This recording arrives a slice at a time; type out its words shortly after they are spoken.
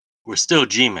We're still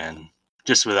G-men,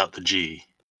 just without the G.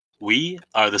 We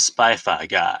are the Spy-Fi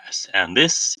guys, and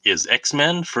this is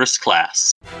X-Men First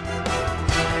Class.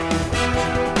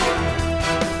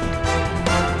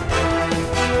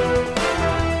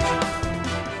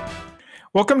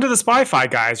 Welcome to the Spy-Fi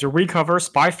Guys, where we cover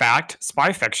spy fact,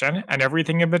 spy fiction, and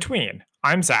everything in between.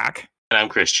 I'm Zach. And I'm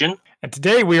Christian. And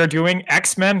today we are doing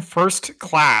X-Men First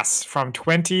Class from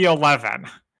 2011.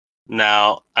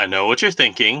 Now, I know what you're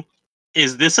thinking.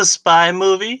 Is this a spy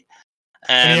movie?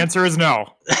 And the answer is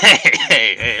no.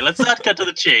 Hey, let's not cut to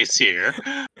the chase here.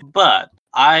 But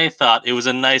I thought it was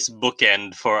a nice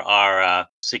bookend for our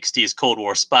 60s Cold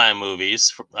War spy movies,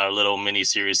 for our little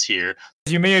mini-series here.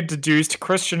 As you may have deduced,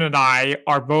 Christian and I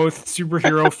are both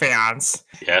superhero fans.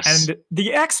 Yes. And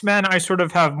the X-Men I sort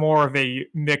of have more of a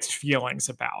mixed feelings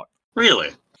about. Really?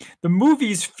 The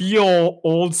movies feel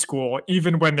old school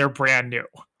even when they're brand new.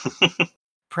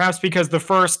 Perhaps because the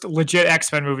first legit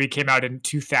X-Men movie came out in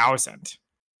 2000.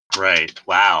 Right.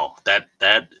 Wow. That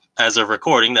as of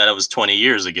recording, that was 20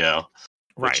 years ago,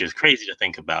 which is crazy to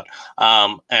think about.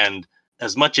 And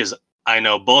as much as I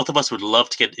know both of us would love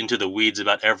to get into the weeds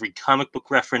about every comic book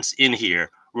reference in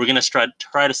here, we're going to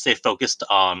try to stay focused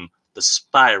on the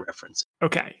spy reference.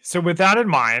 Okay, so with that in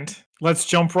mind, let's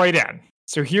jump right in.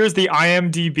 So here's the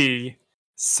IMDb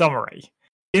summary.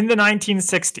 In the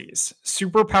 1960s,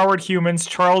 superpowered humans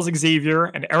Charles Xavier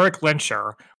and Eric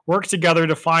Lensher work together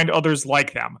to find others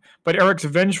like them, but Eric's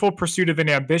vengeful pursuit of an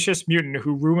ambitious mutant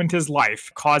who ruined his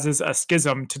life causes a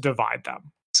schism to divide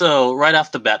them. So right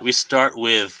off the bat, we start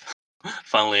with,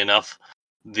 funnily enough,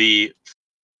 the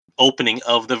opening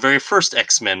of the very first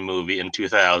X-Men movie in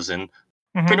 2000.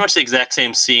 Pretty much the exact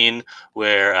same scene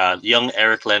where young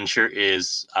Eric Lensher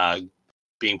is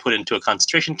being put into a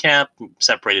concentration camp,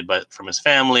 separated from his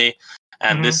family,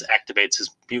 and this activates his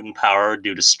mutant power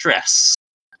due to stress.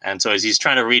 And so as he's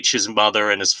trying to reach his mother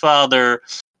and his father,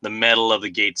 the metal of the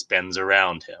gates bends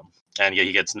around him, and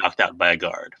he gets knocked out by a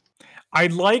guard. I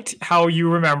liked how you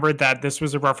remembered that this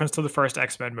was a reference to the first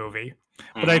X-Men movie,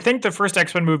 but I think the first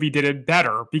X-Men movie did it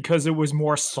better because it was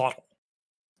more subtle.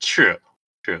 True.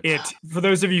 For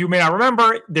those of you who may not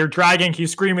remember, they're dragging,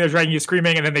 he's screaming,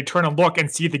 and then they turn and look and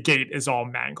see the gate is all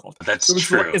mangled. That's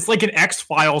true. It's like an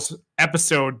X-Files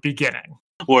episode beginning.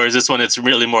 Whereas this one, it's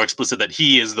really more explicit that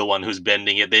he is the one who's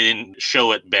bending it. They didn't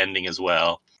show it bending as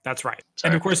well. That's right.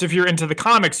 Sorry. And of course, if you're into the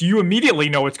comics, you immediately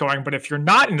know what's going on. But if you're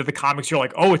not into the comics, you're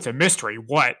like, oh, it's a mystery.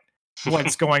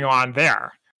 What's going on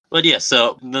there? But yeah,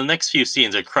 so the next few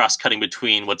scenes are cross-cutting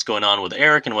between what's going on with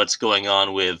Eric and what's going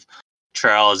on with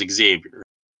Charles Xavier.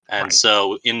 And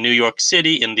so in New York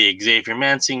City, in the Xavier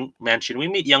mansion, we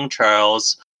meet young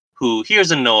Charles, who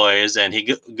hears a noise, and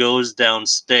he goes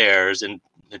downstairs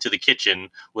into the kitchen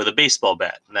with a baseball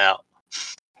bat. Now,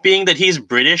 being that he's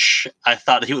British, I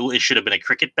thought it should have been a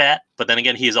cricket bat, but then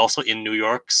again, he is also in New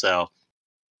York, so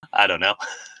I don't know.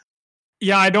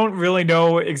 Yeah, I don't really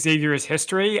know Xavier's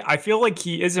history. I feel like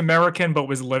he is American, but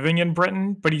was living in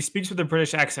Britain, but he speaks with a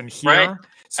British accent here, right?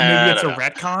 So maybe it's a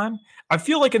retcon. I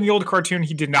feel like in the old cartoon,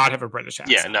 he did not have a British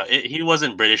accent. Yeah, no, he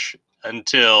wasn't British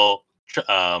until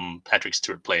Patrick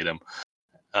Stewart played him.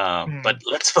 But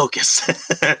let's focus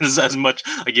as much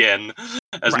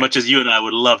as you and I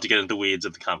would love to get into the weeds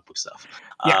of the comic book stuff.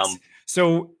 Yes.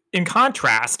 So in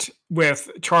contrast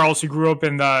with Charles, who grew up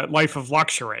in the life of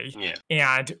luxury,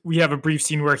 and we have a brief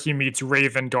scene where he meets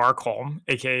Raven Darkholme,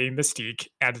 aka Mystique,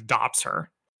 and adopts her.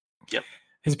 Yep.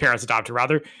 His parents adopt her,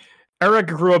 rather. Eric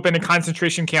grew up in a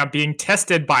concentration camp being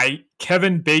tested by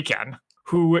Kevin Bacon,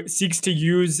 who seeks to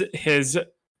use his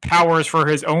powers for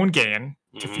his own gain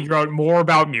to figure out more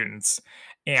about mutants,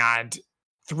 and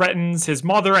threatens his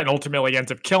mother and ultimately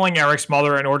ends up killing Eric's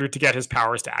mother in order to get his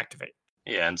powers to activate.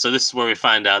 Yeah, and so this is where we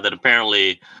find out that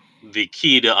apparently the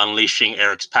key to unleashing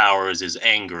Eric's powers is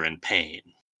anger and pain.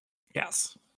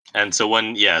 Yes. And so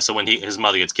when his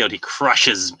mother gets killed, he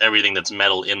crushes everything that's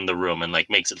metal in the room and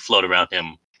makes it float around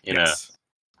him in a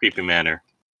creepy manner.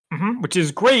 Which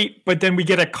is great, but then we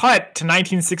get a cut to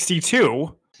 1962.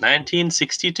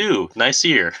 1962. Nice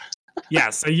year.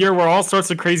 Yes, a year where all sorts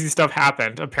of crazy stuff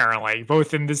happened, apparently,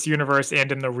 both in this universe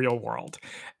and in the real world.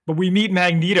 But we meet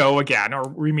Magneto again, or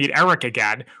we meet Eric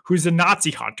again, who's a Nazi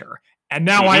hunter. And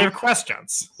now I have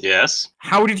questions. Yes.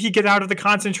 How did he get out of the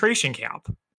concentration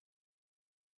camp?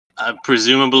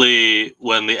 Presumably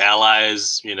when the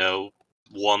Allies,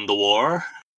 won the war,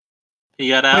 he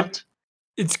got out.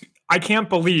 I can't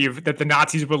believe that the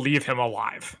Nazis would leave him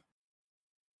alive.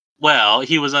 Well,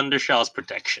 he was under Shaw's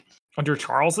protection. Under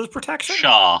Charles's protection?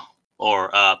 Shaw or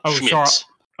Schmidt. Shaw's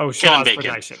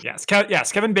protection.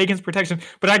 Yes, Kevin Bacon's protection.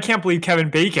 But I can't believe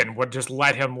Kevin Bacon would just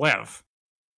let him live.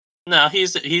 No,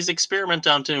 he's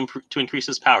experimenting to increase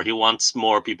his power. He wants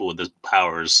more people with his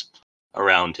powers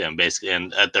around him, basically,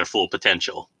 and at their full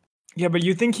potential. Yeah, but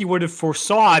you think he would have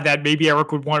foresaw that maybe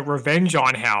Eric would want revenge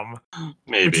on him.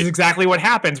 Maybe. Which is exactly what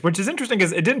happens, which is interesting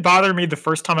because it didn't bother me the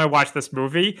first time I watched this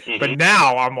movie, but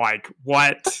now I'm like,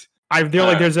 what? I feel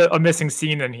like there's a missing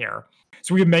scene in here.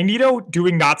 So we have Magneto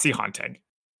doing Nazi hunting,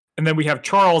 and then we have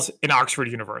Charles in Oxford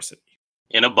University.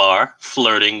 In a bar,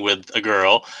 flirting with a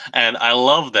girl, and I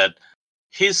love that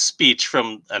his speech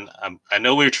from, and I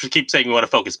know we keep saying we want to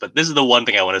focus, but this is the one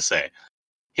thing I want to say.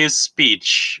 His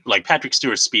speech, like Patrick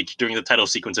Stewart's speech during the title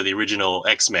sequence of the original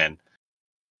X-Men,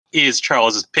 is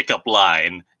Charles's pickup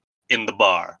line in the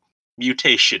bar.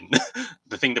 Mutation,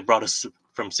 the thing that brought us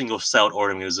from single-celled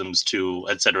organisms to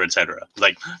et cetera,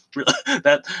 like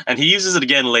that. And he uses it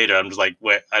again later. I'm just like,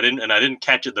 wait, I didn't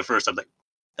catch it the first time. Like,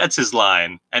 that's his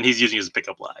line, and he's using it as a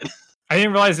pickup line. I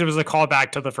didn't realize it was a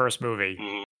callback to the first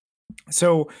movie.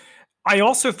 So I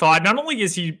also thought not only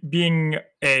is he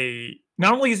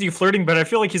flirting, but I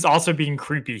feel like he's also being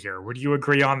creepy here. Would you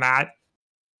agree on that?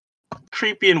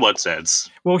 Creepy in what sense?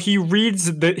 Well, he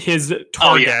reads his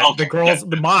target, the girl's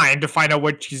the mind, to find out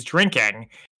what she's drinking,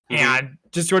 and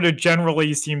just sort of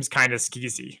generally seems kind of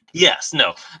skeezy. Yes,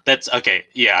 no, that's okay.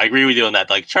 Yeah, I agree with you on that.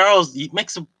 Like Charles, he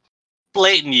makes a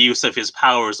blatant use of his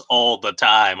powers all the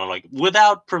time. I'm like,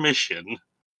 without permission.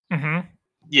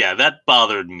 Yeah, that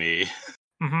bothered me.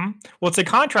 Well, it's a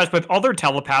contrast with other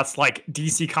telepaths like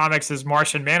DC Comics'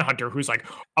 Martian Manhunter, who's like,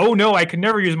 oh no, I can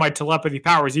never use my telepathy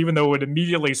powers, even though it would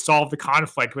immediately solve the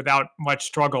conflict without much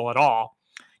struggle at all.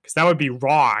 Because that would be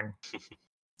wrong.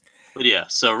 But yeah,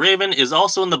 so Raven is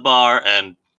also in the bar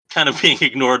and kind of being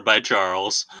ignored by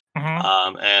Charles.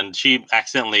 And she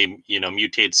accidentally,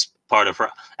 mutates part of her,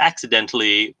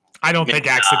 accidentally. I don't think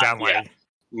accidentally.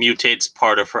 Mutates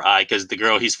part of her eye because the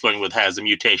girl he's flirting with has a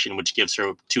mutation which gives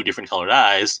her two different colored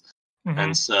eyes.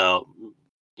 And so,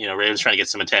 Raven's trying to get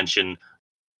some attention.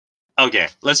 Okay,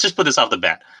 let's just put this off the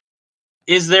bat.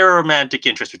 Is there a romantic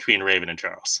interest between Raven and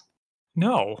Charles?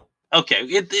 No. Okay,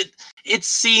 it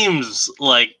seems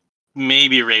like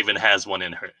maybe Raven has one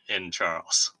in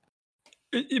Charles.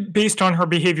 Based on her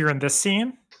behavior in this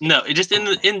scene? No, just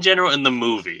in general in the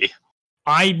movie.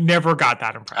 I never got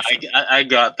that impression. I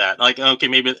got that. Like, okay,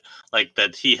 maybe like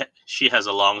that she has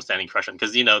a long-standing crush on,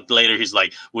 because later he's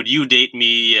like, "Would you date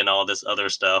me?" and all this other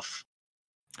stuff.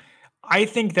 I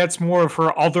think that's more of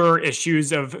her other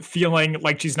issues of feeling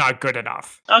like she's not good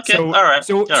enough. Okay, all right.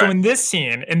 So in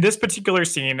this particular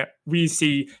scene, we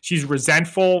see she's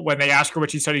resentful when they ask her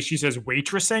what she studies. She says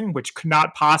waitressing, which could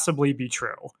not possibly be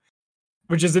true,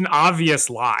 which is an obvious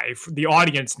lie. The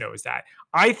audience knows that.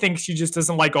 I think she just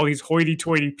doesn't like all these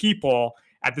hoity-toity people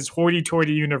at this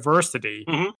hoity-toity university.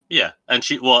 Yeah, and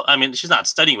she's not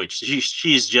studying waitress.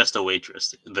 She's just a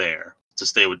waitress there to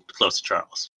stay close to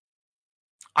Charles.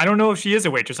 I don't know if she is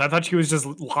a waitress. I thought she was just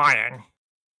lying.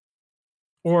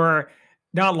 Or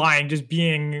not lying, just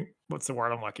being, what's the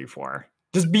word I'm looking for?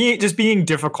 Just being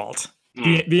difficult,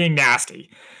 being nasty.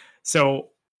 So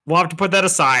we'll have to put that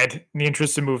aside in the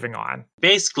interest of moving on.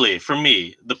 Basically, for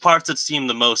me, the parts that seem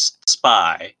the most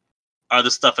spy are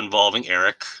the stuff involving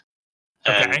Eric.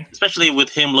 And especially with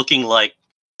him looking like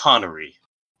Connery.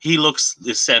 He looks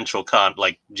essential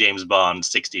like James Bond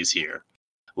 60s here.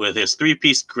 With his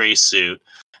three-piece gray suit.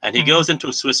 And he goes into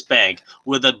a Swiss bank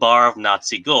with a bar of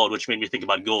Nazi gold, which made me think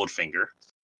about Goldfinger.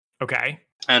 Okay.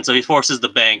 And so he forces the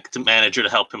bank manager to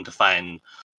help him to find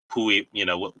who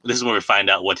this is where we find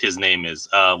out what his name is.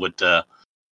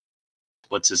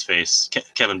 What's his face?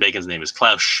 Kevin Bacon's name is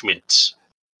Klaus Schmidt.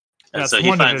 And that's so he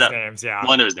one finds of his out names, yeah.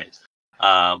 One of his names.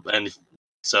 And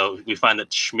so we find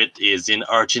that Schmidt is in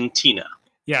Argentina.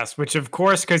 Yes, which of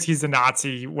course, because he's a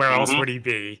Nazi, where else would he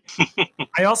be?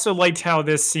 I also liked how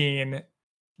this scene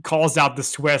calls out the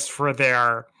Swiss for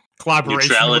their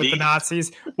collaboration with the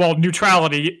Nazis. Well,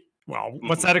 neutrality. Well,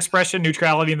 what's that expression?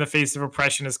 Neutrality in the face of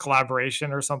oppression is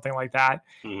collaboration, or something like that.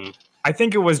 I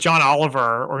think it was John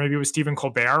Oliver, or maybe it was Stephen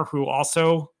Colbert, who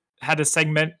also had a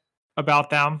segment about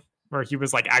them where he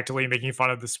was like actively making fun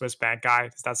of the Swiss bank guy.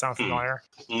 Does that sound familiar?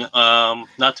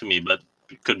 Not to me, but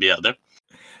it could be out there.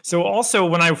 So also,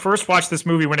 when I first watched this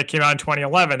movie when it came out in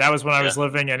 2011, that was when I was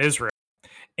living in Israel.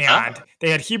 And they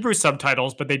had Hebrew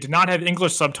subtitles, but they did not have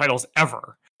English subtitles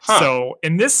ever. So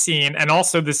in this scene, and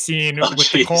also the scene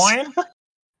with the coin,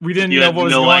 we didn't know what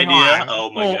was going on.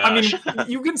 Oh my gosh. I mean,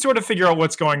 you can sort of figure out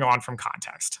what's going on from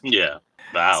context. Yeah.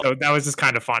 Wow. So that was just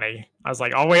kind of funny. I was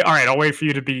like, I'll wait for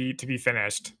you to be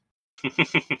finished.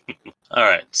 All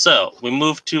right. So we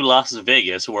move to Las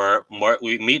Vegas, where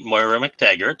we meet Moira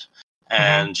McTaggart,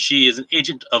 and she is an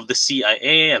agent of the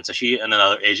CIA, and so she and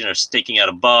another agent are staking out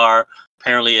a bar.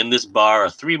 Apparently, in this bar are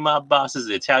 3 mob bosses: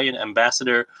 the Italian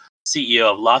ambassador,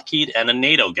 CEO of Lockheed, and a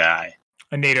NATO guy.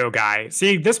 A NATO guy.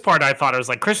 See, this part I thought I was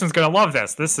like, Christian's gonna love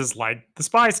this. This is like the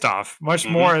spy stuff, much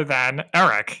more than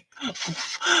Eric.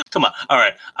 Come on. All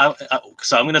right.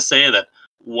 So I'm gonna say that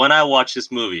when I watched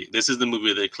this movie, this is the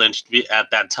movie that clinched me at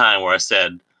that time, where I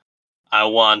said, I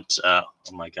want. Oh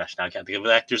my gosh! Now I can't think of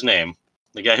the actor's name.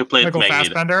 The guy who played Michael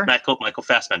Fassbender. Michael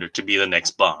Fassbender to be the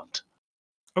next Bond.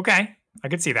 Okay, I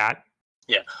could see that.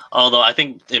 Yeah, although I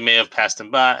think it may have passed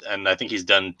him by, and I think he's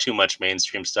done too much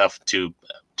mainstream stuff to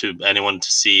anyone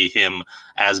to see him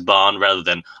as Bond, rather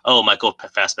than Michael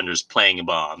Fassbender's playing a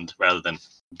Bond rather than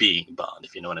being Bond,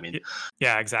 if you know what I mean.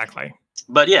 Yeah, exactly.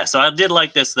 But yeah, so I did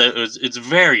like this. That it's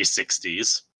very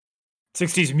 60s.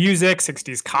 60s music,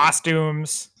 60s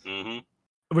costumes. Mm-hmm.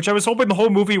 Which I was hoping the whole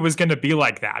movie was going to be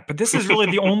like that, but this is really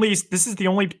the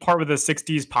only part with a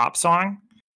 60s pop song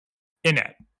in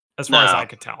it, as far as I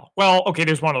could tell. Well, okay,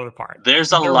 there's one other part.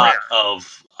 There's a lot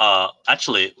of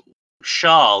actually,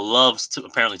 Shaw loves to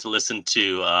listen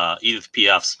to Edith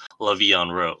Piaf's La Vie en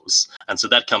Rose, and so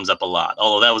that comes up a lot.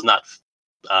 Although that was not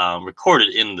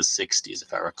recorded in the 60s,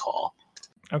 if I recall.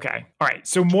 Okay, all right.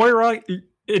 So Moira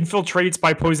infiltrates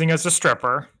by posing as a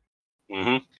stripper,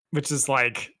 which is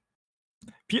like.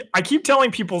 I keep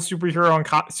telling people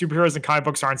superheroes and comic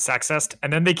books aren't sexist,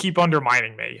 and then they keep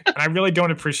undermining me, and I really don't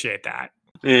appreciate that.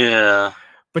 Yeah.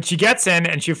 But she gets in,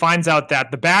 and she finds out that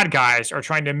the bad guys are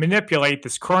trying to manipulate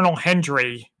this Colonel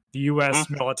Hendry, the U.S.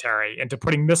 military, into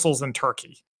putting missiles in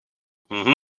Turkey.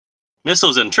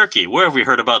 Missiles in Turkey? Where have we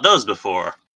heard about those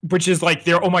before? Which is like,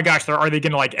 are they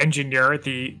going to like engineer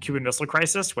the Cuban Missile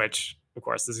Crisis? Which, of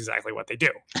course, is exactly what they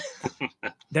do.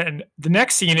 Then the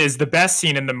next scene is the best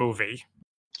scene in the movie.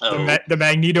 The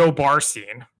Magneto bar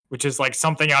scene, which is like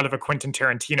something out of a Quentin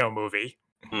Tarantino movie.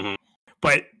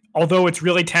 But although it's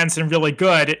really tense and really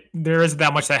good, there isn't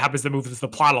that much that happens to move the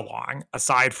plot along,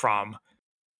 aside from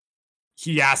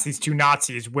he asks these 2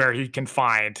 Nazis where he can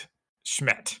find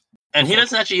Schmidt. And he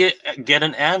doesn't actually get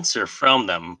an answer from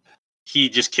them. He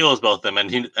just kills both of them,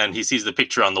 and he sees the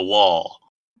picture on the wall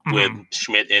with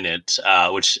Schmidt in it,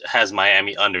 which has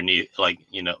Miami underneath,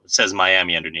 it says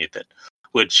Miami underneath it,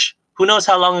 which... Who knows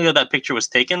how long ago that picture was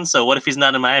taken? So what if he's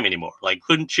not in Miami anymore? Like,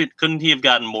 couldn't he have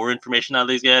gotten more information out of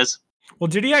these guys? Well,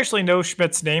 did he actually know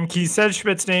Schmidt's name? He said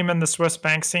Schmidt's name in the Swiss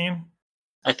bank scene?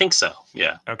 I think so,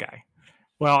 yeah. Okay.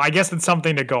 Well, I guess it's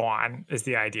something to go on, is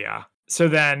the idea. So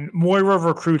then Moira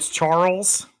recruits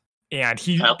Charles, and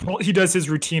he does his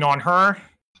routine on her.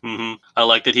 I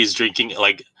like that he's drinking,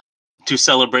 like, to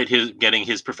celebrate getting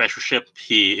his professorship,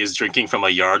 he is drinking from a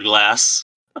yard glass.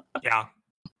 Yeah.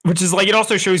 Which is like, it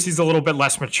also shows he's a little bit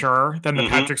less mature than the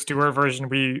Patrick Stewart version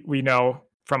we know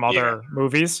from other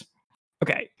movies.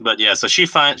 Okay. But yeah, so she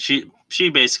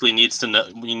basically needs to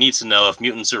know if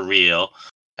mutants are real.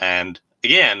 And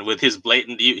again, with his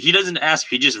blatant, he doesn't ask,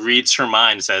 he just reads her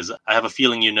mind and says, I have a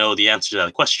feeling you know the answer to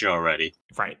that question already.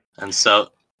 Right. And so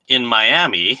in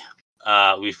Miami,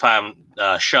 we find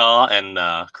Shaw and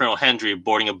Colonel Hendry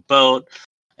boarding a boat,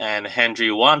 and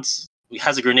Hendry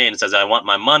has a grenade and says, I want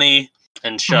my money.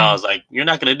 And Shaw's like, you're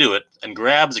not going to do it, and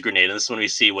grabs a grenade. And this is when we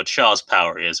see what Shaw's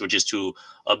power is, which is to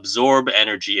absorb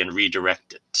energy and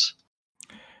redirect it.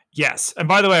 Yes. And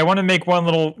by the way, I want to make one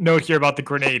little note here about the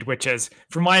grenade, which is,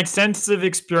 from my extensive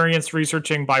experience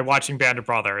researching by watching Band of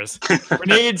Brothers,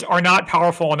 grenades are not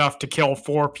powerful enough to kill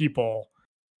 4 people,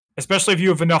 especially if you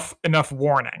have enough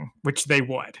warning, which they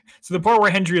would. So the part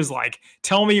where Hendry is like,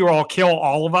 tell me or I'll kill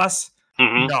all of us.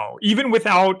 No. Even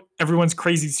without everyone's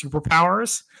crazy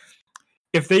superpowers,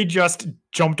 if they just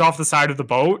jumped off the side of the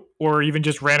boat or even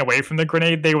just ran away from the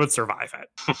grenade, they would survive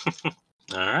it.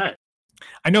 All right.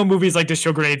 I know movies like to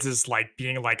show grenades as like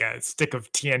being like a stick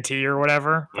of TNT or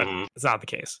whatever, but it's not the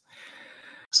case.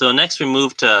 So next we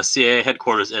move to CIA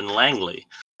headquarters in Langley.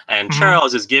 And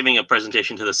Charles is giving a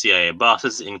presentation to the CIA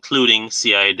bosses, including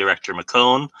CIA Director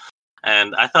McCone.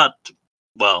 And I thought,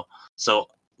 so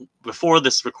before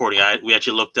this recording, we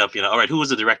actually looked up, all right, who was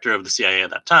the director of the CIA at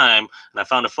that time? And I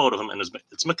found a photo of him, and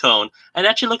it's McCone. And it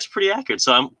actually looks pretty accurate.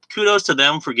 So kudos to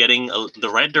them for getting the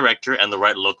right director and the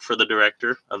right look for the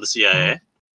director of the CIA.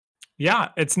 Yeah,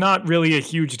 it's not really a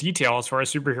huge detail as far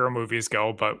as superhero movies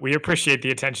go, but we appreciate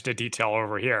the attention to detail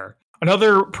over here.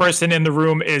 Another person in the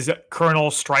room is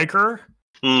Colonel Stryker,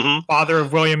 father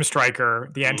of William Stryker,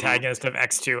 the antagonist of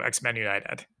X2, X-Men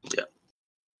United. Yeah.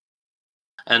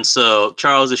 And so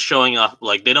Charles is showing off,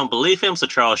 like, they don't believe him, so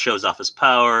Charles shows off his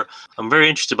power. I'm very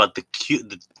interested about the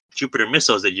Jupiter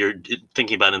missiles that you're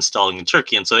thinking about installing in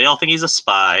Turkey, and so they all think he's a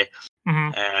spy.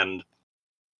 And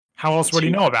How else would he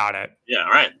know about it? Yeah,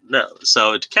 right. No.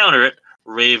 So to counter it,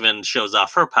 Raven shows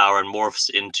off her power and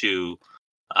morphs into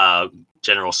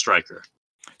General Stryker.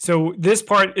 So this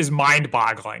part is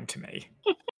mind-boggling to me.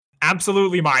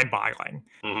 Absolutely mind-boggling.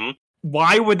 Mm-hmm.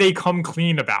 Why would they come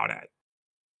clean about it?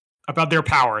 About their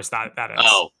powers, that is.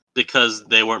 Oh, because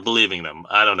they weren't believing them.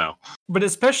 I don't know. But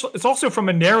especially, it's also from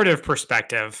a narrative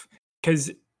perspective, because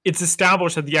it's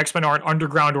established that the X-Men are an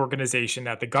underground organization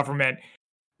that the government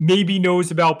maybe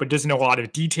knows about, but doesn't know a lot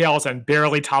of details and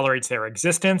barely tolerates their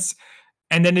existence.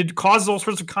 And then it causes all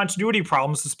sorts of continuity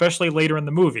problems, especially later in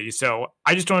the movie. So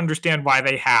I just don't understand why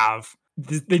they have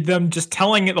them just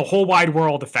telling the whole wide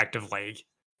world, effectively,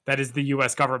 that is the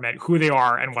U.S. government, who they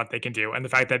are and what they can do, and the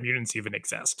fact that mutants even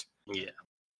exist. Yeah,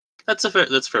 that's a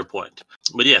fair point.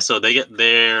 But yeah, so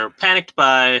they're panicked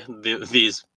by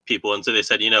these people, and so they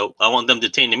said, I want them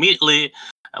detained immediately.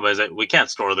 I was like, we can't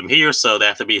store them here, so they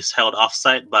have to be held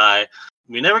offsite by.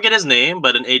 We never get his name,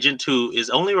 but an agent who is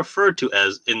only referred to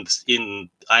as in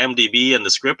IMDb and the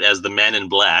script as the Man in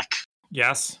Black.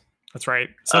 Yes, that's right.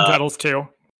 Subtitles too.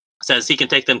 Says he can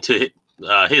take them to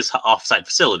his offsite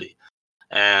facility.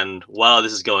 And while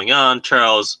this is going on,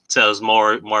 Charles tells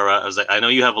Moira, I was like, I know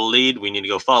you have a lead. We need to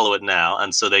go follow it now.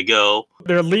 And so they go.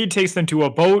 Their lead takes them to a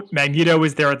boat. Magneto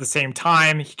is there at the same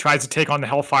time. He tries to take on the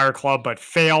Hellfire Club, but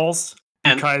fails.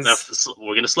 Because and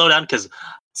we're going to slow down because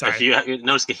if you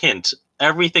notice a hint,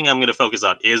 everything I'm going to focus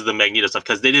on is the Magneto stuff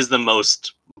because it is the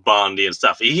most Bondy and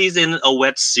stuff. He's in a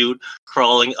wetsuit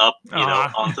crawling up,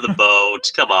 onto the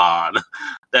boat. Come on.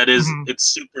 That is, it's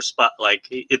super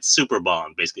it's super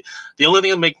Bond, basically. The only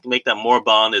thing that make that more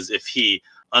Bond is if he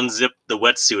unzipped the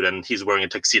wetsuit and he's wearing a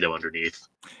tuxedo underneath.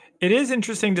 It is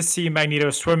interesting to see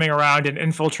Magneto swimming around and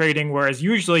infiltrating, whereas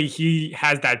usually he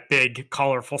has that big,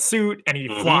 colorful suit and he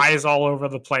flies all over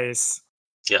the place.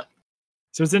 Yeah.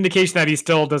 So it's an indication that he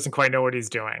still doesn't quite know what he's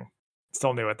doing.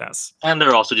 Still new at this. And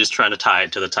they're also just trying to tie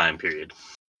it to the time period.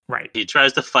 Right. He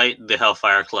tries to fight the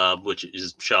Hellfire Club, which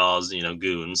is Shaw's,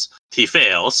 goons. He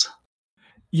fails.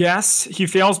 Yes, he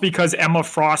fails because Emma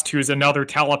Frost, who's another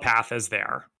telepath, is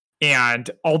there. And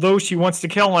although she wants to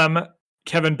kill him,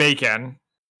 Kevin Bacon...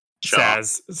 Shaw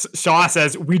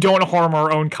says, we don't harm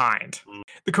our own kind.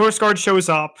 The Coast Guard shows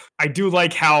up. I do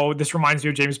like how this reminds me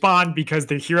of James Bond because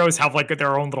the heroes have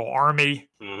their own little army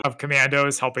of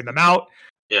commandos helping them out.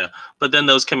 Yeah, but then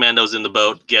those commandos in the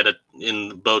boat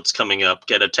boats coming up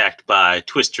get attacked by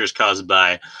twisters caused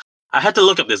by. I had to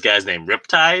look up this guy's name,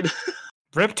 Riptide.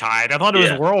 Riptide? I thought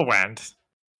it was Whirlwind.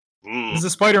 There's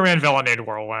a Spider-Man villain named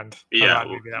Whirlwind. Yeah, I thought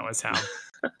maybe that was him.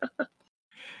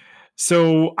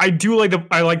 So I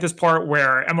like this part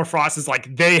where Emma Frost is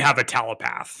like, they have a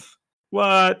telepath.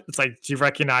 What? It's like she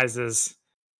recognizes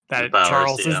that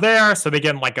Charles is there, so they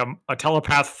get in a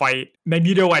telepath fight.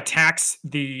 Magneto attacks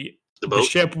the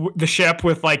ship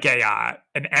with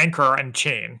an anchor and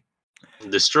chain.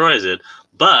 Destroys it.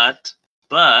 But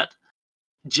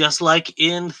just like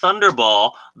in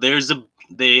Thunderball,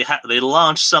 they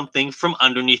launch something from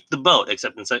underneath the boat,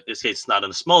 except in this case it's not in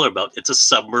a smaller boat, it's a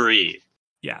submarine.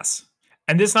 Yes.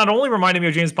 And this not only reminded me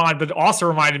of James Bond, but it also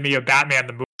reminded me of Batman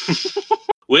the movie.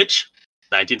 Which,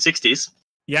 1960s.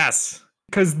 Yes.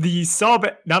 Because the sub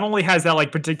not only has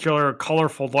that particular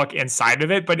colorful look inside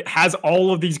of it, but it has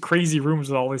all of these crazy rooms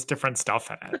with all this different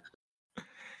stuff in it.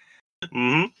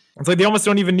 It's like they almost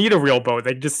don't even need a real boat.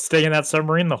 They just stay in that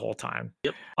submarine the whole time.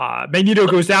 Yep. Magneto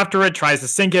goes after it, tries to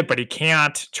sink it, but he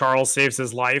can't. Charles saves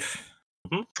his life.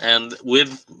 And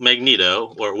with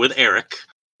Magneto, or with Eric,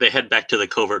 they head back to the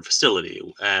covert facility,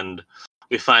 and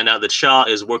we find out that Shaw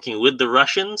is working with the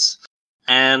Russians,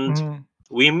 and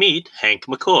we meet Hank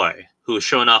McCoy, who is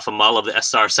showing off a model of the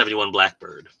SR-71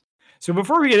 Blackbird. So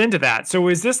before we get into that, so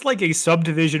is this a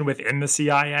subdivision within the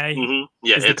CIA?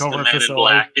 Yeah, it's the Man in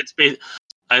Black.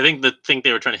 I think the thing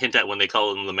they were trying to hint at when they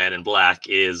call him the Man in Black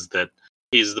is that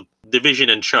he's the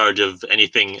division in charge of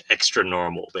anything extra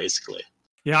normal, basically.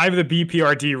 Yeah, I have the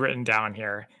BPRD written down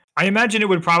here. I imagine it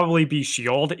would probably be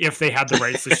S.H.I.E.L.D. if they had the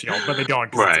rights to S.H.I.E.L.D., but they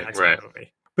don't. Right.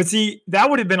 Movie. But see, that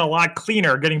would have been a lot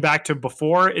cleaner, getting back to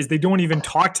before, is they don't even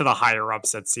talk to the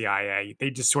higher-ups at CIA. They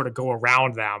just sort of go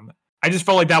around them. I just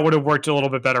felt like that would have worked a little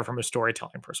bit better from a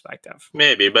storytelling perspective.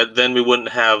 Maybe, but then we wouldn't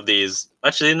have these...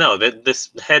 Actually, no, this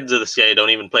heads of the CIA don't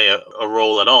even play a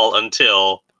role at all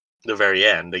until the very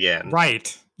end again.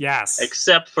 Right, yes.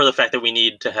 Except for the fact that we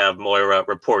need to have Moira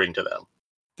reporting to them.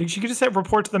 I think she could just have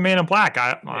report to the Man in Black.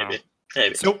 Maybe.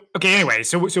 So, okay, anyway,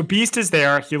 so Beast is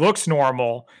there. He looks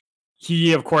normal.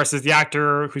 He, of course, is the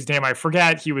actor whose name I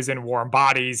forget. He was in Warm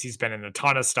Bodies. He's been in a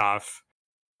ton of stuff.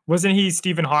 Wasn't he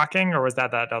Stephen Hawking, or was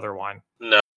that other one?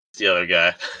 No, it's the other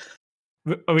guy.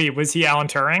 Oh, wait, was he Alan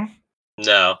Turing?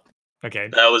 No. Okay.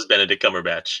 That was Benedict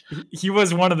Cumberbatch. He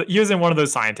was in one of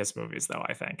those scientist movies, though,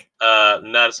 I think.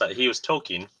 He was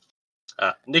Tolkien.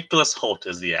 Nicholas Hoult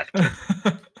is the actor.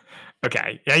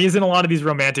 Okay. Yeah, he's in a lot of these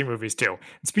romantic movies too.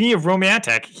 Speaking of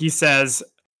romantic, he says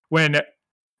when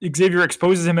Xavier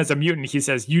exposes him as a mutant, he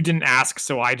says, "You didn't ask,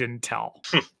 so I didn't tell."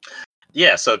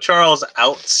 Yeah, so Charles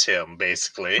outs him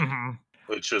basically, Mm-hmm.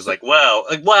 which was like,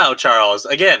 wow, Charles,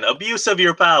 again, abuse of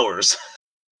your powers.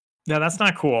 Yeah, that's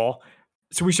not cool.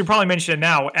 So we should probably mention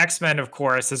now, X-Men, of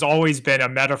course, has always been a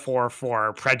metaphor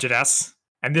for prejudice.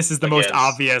 And this is the most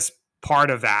obvious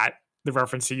part of that, the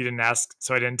reference to "you didn't ask,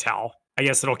 so I didn't tell." I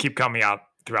guess it'll keep coming up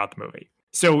throughout the movie.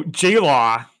 So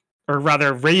J-Law, or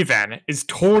rather Raven, is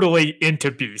totally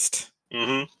into Beast.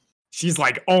 Mm-hmm. She's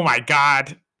like, oh my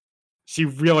God, she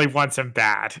really wants him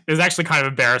bad. It was actually kind of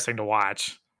embarrassing to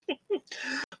watch.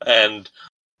 And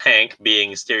Hank,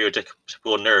 being a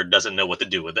stereotypical nerd, doesn't know what to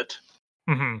do with it.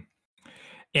 Mm-hmm.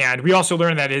 And we also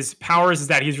learned that his powers is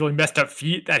that he's really messed up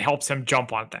feet that helps him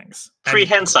jump on things.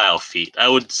 Prehensile feet, I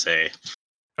would say.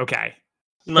 Okay.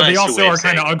 Nice, but they also are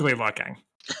kind of ugly looking.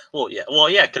 Well,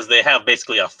 yeah, because they have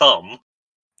basically a thumb.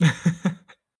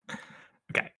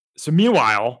 Okay. So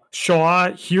meanwhile,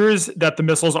 Shaw hears that the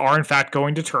missiles are in fact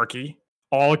going to Turkey,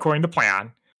 all according to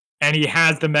plan, and he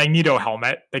has the Magneto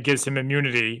helmet that gives him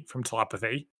immunity from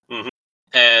telepathy. Mm-hmm.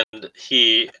 And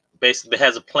he basically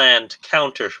has a plan to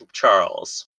counter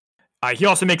Charles. He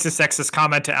also makes a sexist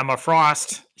comment to Emma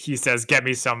Frost. He says, "Get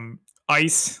me some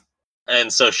ice."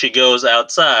 And so she goes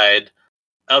outside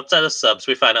of subs.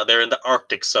 We find out they're in the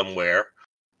Arctic somewhere.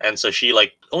 And so she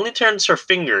only turns her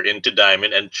finger into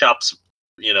Diamond and chops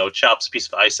a piece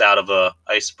of ice out of a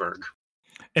iceberg.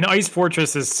 An ice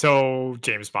fortress is so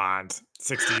James Bond,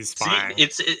 60s spy.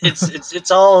 See,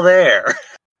 it's all there.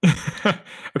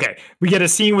 Okay, we get a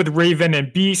scene with Raven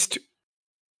and Beast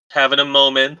having a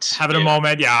moment.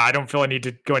 Yeah, I don't feel I need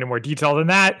to go into more detail than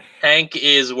that. Hank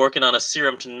is working on a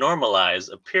serum to normalize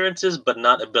appearances but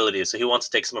not abilities. So he wants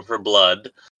to take some of her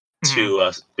blood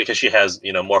because she has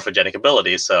morphogenic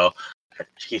abilities. So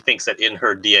he thinks that in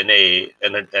her DNA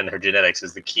and her genetics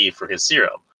is the key for his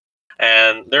serum.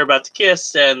 And they're about to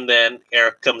kiss, and then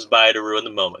Eric comes by to ruin the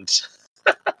moment.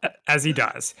 As he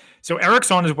does. So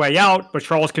Eric's on his way out, but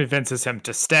Charles convinces him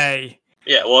to stay.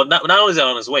 Yeah, well, not only is he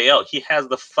on his way out, he has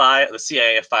the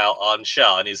CIA file on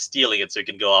Shaw, and he's stealing it so he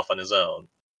can go off on his own.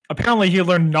 Apparently, he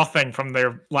learned nothing from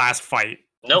their last fight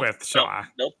with Shaw.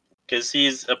 Nope, because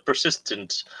he's a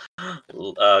persistent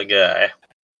guy.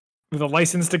 With a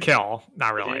license to kill.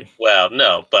 Not really. Well,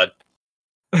 no, but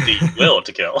the will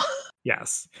to kill.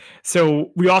 Yes.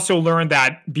 So we also learned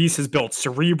that Beast has built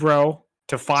Cerebro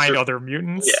to find other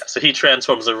mutants. Yeah, so he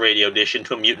transforms a radio dish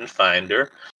into a mutant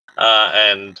finder,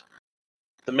 and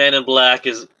the Man in Black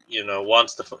wants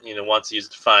to use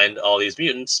it to find all these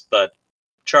mutants, but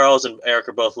Charles and Eric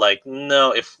are both like,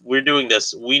 no, if we're doing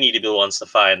this, we need to be the ones to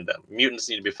find them. Mutants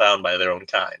need to be found by their own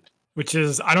kind. Which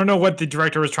is, I don't know what the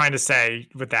director was trying to say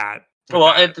with that.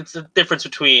 It's the difference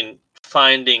between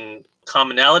finding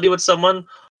commonality with someone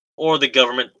or the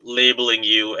government labeling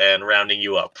you and rounding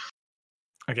you up.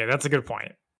 Okay, that's a good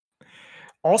point.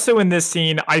 Also in this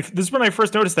scene, this is when I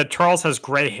first noticed that Charles has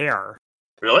gray hair.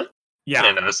 Really? Yeah. I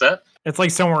didn't notice that. It's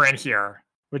like somewhere in here,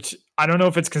 which I don't know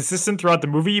if it's consistent throughout the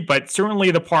movie, but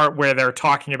certainly the part where they're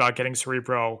talking about getting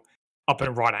Cerebro up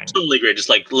and running. Totally great. Just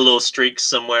like little streaks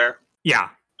somewhere. Yeah.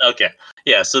 Okay.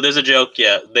 Yeah, so there's a joke.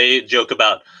 Yeah, they joke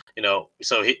about,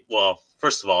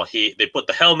 first of all, they put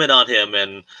the helmet on him,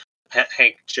 and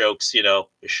Hank jokes, you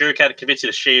sure can't convince you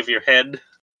to shave your head?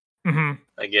 Mm-hmm.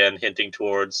 Again, hinting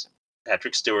towards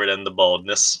Patrick Stewart and the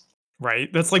baldness.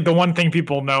 Right. That's like the one thing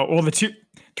people know. Well, the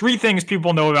three things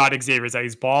people know about Xavier is that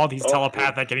he's bald, he's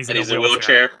telepathic, and he's in a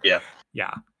wheelchair. Yeah.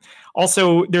 Yeah.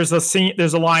 Also, there's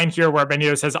a line here where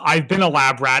Magneto says, "I've been a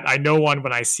lab rat. I know one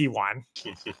when I see one."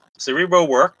 Cerebro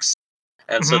works,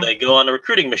 and so they go on a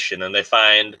recruiting mission, and they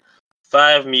find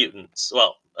 5 mutants.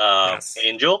 Well,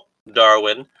 Angel,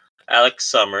 Darwin, Alex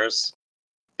Summers,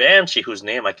 Banshee, whose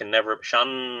name I can never...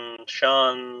 Sean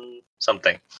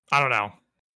something. I don't know.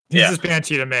 He's just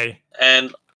Banshee to me.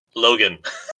 And Logan.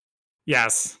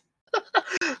 Yes.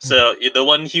 So the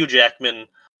one Hugh Jackman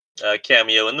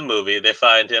cameo in the movie, they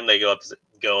find him, they go up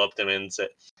to him and say,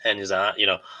 and he's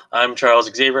I'm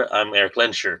Charles Xavier, I'm Eric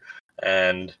Lensher,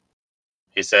 and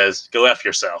he says, "Go F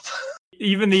yourself."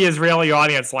 Even the Israeli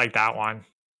audience liked that one.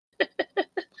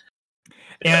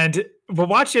 And we'll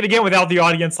watch it again without the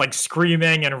audience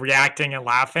screaming and reacting and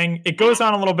laughing. It goes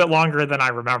on a little bit longer than I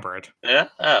remembered. Yeah.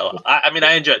 Oh, I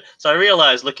enjoyed it. So I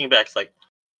realized looking back,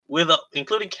 with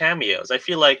including cameos, I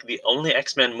feel like the only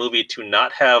X-Men movie to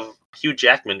not have Hugh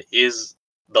Jackman is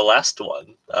the last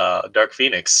one, Dark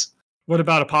Phoenix. What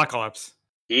about Apocalypse?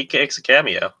 He makes a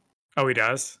cameo. Oh, he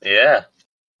does? Yeah.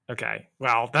 Okay.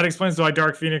 Well, that explains why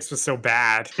Dark Phoenix was so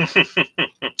bad.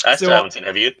 I still haven't seen it.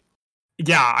 Have you?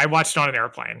 Yeah, I watched it on an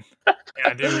airplane.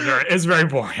 And it was very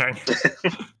boring.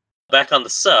 Back on the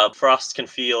sub, Frost can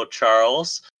feel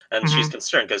Charles, and she's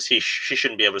concerned because she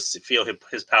shouldn't be able to feel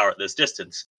his power at this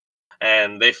distance.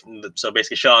 And so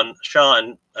basically Shaw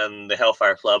and the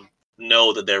Hellfire Club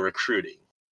know that they're recruiting.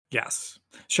 Yes.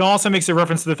 Shaw also makes a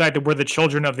reference to the fact that we're the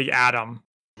children of the atom,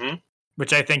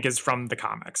 which I think is from the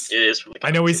comics. It is from the comics.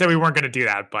 I know we said we weren't going to do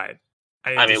that, but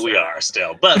I mean, we are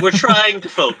still, but we're trying to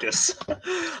focus.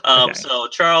 Okay. So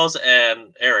Charles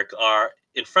and Eric are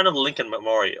in front of the Lincoln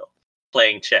Memorial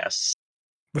playing chess.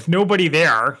 With nobody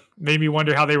there, made me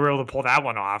wonder how they were able to pull that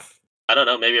one off. I don't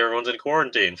know. Maybe everyone's in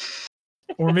quarantine.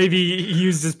 Or maybe he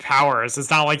used his powers. It's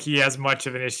not like he has much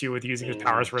of an issue with using his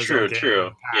powers for his own gain.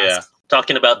 True. Yeah.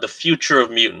 Talking about the future of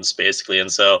mutants, basically.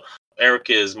 And so Eric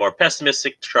is more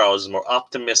pessimistic. Charles is more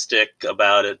optimistic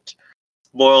about it.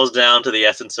 Boils down to the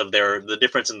essence of the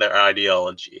difference in their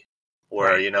ideology.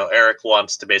 Where, Eric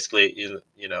wants to basically,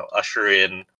 usher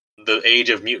in the age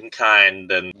of mutant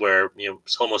kind, and where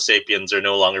Homo sapiens are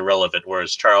no longer relevant,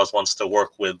 whereas Charles wants to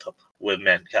work with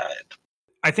mankind.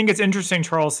 I think it's interesting.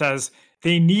 Charles says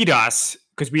they need us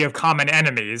because we have common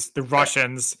enemies: the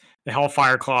Russians, the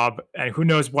Hellfire Club, and who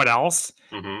knows what else.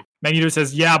 Magneto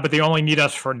says, "Yeah, but they only need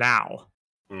us for now."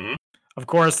 Of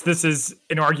course, this is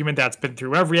an argument that's been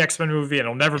through every X-Men movie and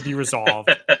it'll never be resolved,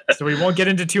 so we won't get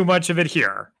into too much of it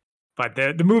here. But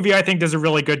the movie, I think, does a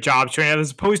really good job showing it,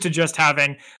 as opposed to just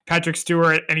having Patrick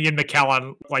Stewart and Ian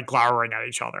McKellen like glowering at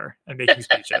each other and making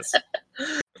speeches.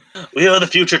 We are the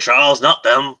future, Charles, not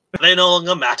them. They no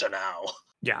longer matter now.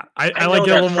 Yeah, I like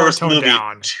it a little more toned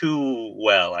down. Too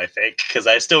well, I think, because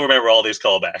I still remember all these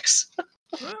callbacks.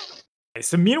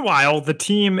 So meanwhile, the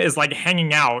team is like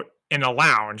hanging out in a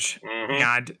lounge,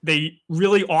 and they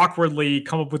really awkwardly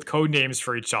come up with code names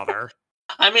for each other.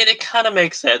 I mean, it kind of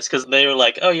makes sense because they were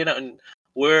like, "Oh,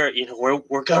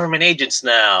 we're government agents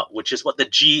now," which is what the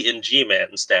G in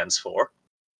G-Man stands for.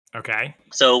 Okay.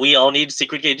 So we all need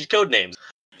secret agent code names,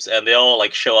 and they all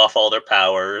like show off all their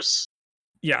powers.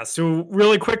 Yeah. So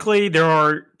really quickly, there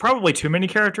are probably too many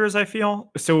characters, I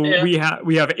feel. So we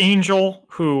have Angel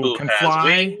who can fly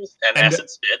wings and acid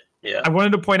spit. Yeah. I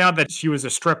wanted to point out that she was a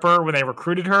stripper when they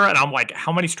recruited her, and I'm like,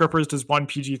 how many strippers does one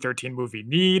PG-13 movie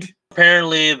need?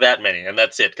 Apparently that many, and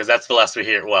that's it, because that's the last we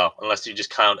hear. Well, unless you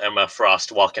just count Emma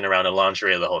Frost walking around in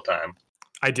lingerie the whole time.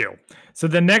 I do. So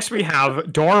then next we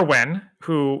have Darwin,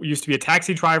 who used to be a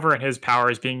taxi driver, and his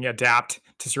power is being adapted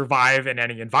to survive in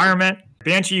any environment.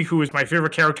 Banshee, who was my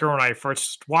favorite character when I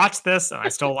first watched this, and I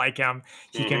still like him.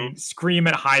 He can scream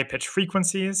at high-pitched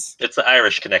frequencies. It's the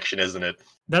Irish connection, isn't it?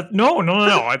 No.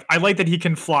 I like that he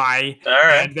can fly,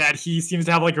 and that he seems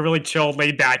to have like a really chill,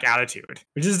 laid-back attitude.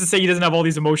 Which is to say, he doesn't have all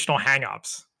these emotional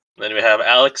hang-ups. Then we have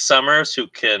Alex Summers, who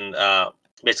can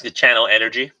basically channel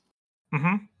energy.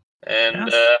 And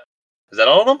is that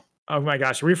all of them? Oh my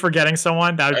gosh, are we forgetting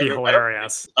someone? That would be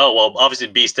hilarious. Oh, well, obviously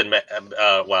Beast and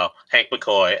Hank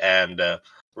McCoy and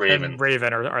Raven. And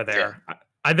Raven are there. Yeah.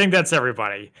 I think that's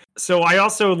everybody. So I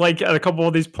also like at a couple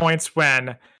of these points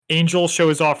when Angel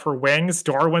shows off her wings,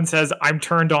 Darwin says, "I'm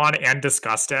turned on and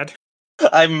disgusted."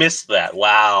 I missed that.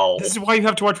 Wow. This is why you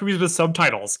have to watch movies with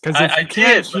subtitles. Because if you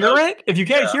can't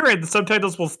hear it, the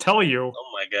subtitles will tell you.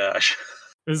 Oh my gosh.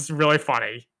 This is really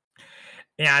funny.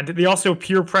 And they also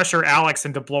peer pressure Alex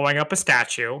into blowing up a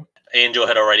statue. Angel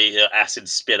had already acid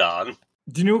spit on.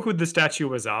 Do you know who the statue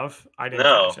was of? I didn't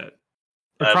finish it.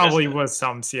 It probably was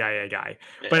some CIA guy.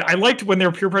 Yeah. But I liked when they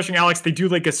were peer pressuring Alex, they do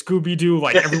like a Scooby-Doo,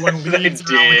 like everyone leaves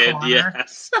around the corner.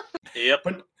 Yes.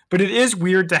 Yep. But it is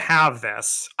weird to have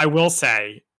this, I will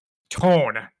say,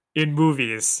 tone in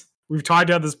movies. We've talked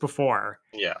about this before.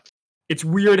 Yeah. It's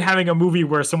weird having a movie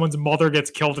where someone's mother gets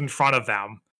killed in front of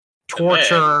them.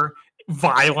 Torture,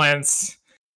 violence,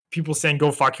 people saying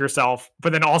go fuck yourself,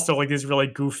 but then also like these really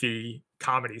goofy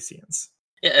comedy scenes.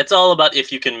 Yeah, it's all about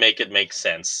if you can make it make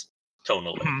sense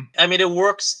tonally. I mean, it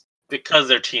works because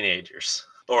they're teenagers,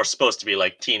 or supposed to be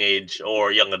like teenage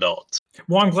or young adults.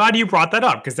 Well, I'm glad you brought that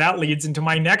up, because that leads into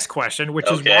my next question, which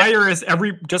is why is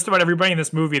just about everybody in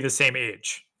this movie the same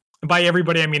age? And by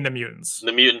everybody, I mean the mutants.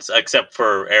 The mutants, except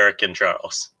for Eric and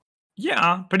Charles.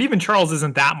 Yeah, but even Charles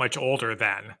isn't that much older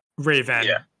than Raven.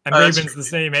 Yeah. And Raven's the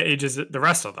same age as the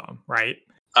rest of them, right?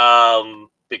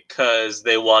 Because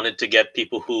they wanted to get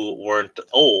people who weren't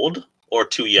old or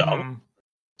too young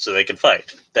so they could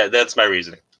fight. That's my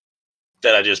reasoning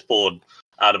that I just pulled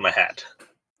out of my hat.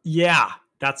 Yeah,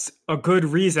 That's a good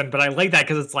reason, but I like that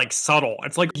because it's like subtle.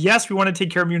 It's like, yes, we want to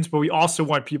take care of mutants, but we also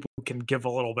want people who can give a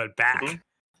little bit back. Mm-hmm.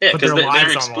 Yeah, because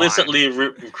they're explicitly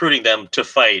recruiting them to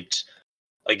fight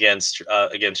against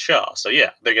Shaw. So yeah,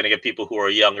 they're going to get people who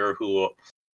are younger who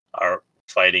are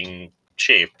fighting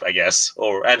Shape, I guess,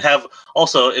 and have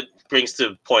also it brings to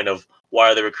the point of why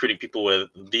are they recruiting people with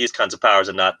these kinds of powers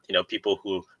and not people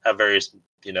who have various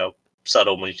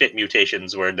subtle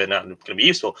mutations where they're not going to be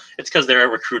useful. It's because they're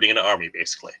recruiting an army,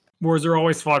 basically. Wars are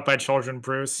always fought by children,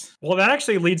 Bruce. Well, that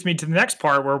actually leads me to the next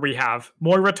part where we have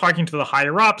Moira talking to the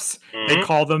higher-ups. Mm-hmm. They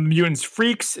call them mutants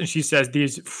freaks, and she says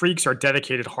these freaks are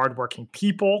dedicated, hardworking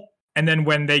people. And then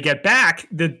when they get back,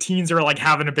 the teens are like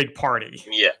having a big party.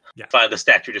 Yeah. Find the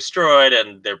statue destroyed,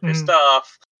 and they're pissed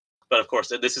off. But of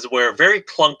course, this is where very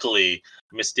clunkily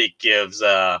Mystique gives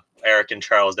Eric and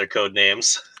Charles their code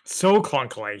names. So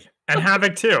clunkily. And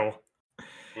Havoc too.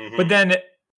 Mm-hmm. But then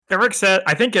Eric said,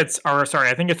 I think it's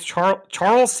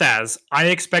Charles says, I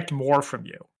expect more from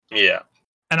you. Yeah.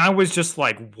 And I was just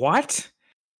like, what?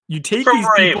 You take these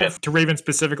people to Raven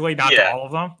specifically, not to all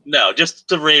of them? No, just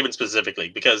to Raven specifically,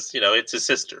 because, it's his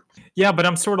sister. Yeah, but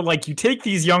I'm sort of like, you take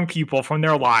these young people from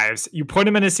their lives, you put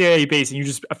them in a CIA base, and you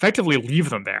just effectively leave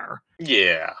them there.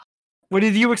 Yeah. What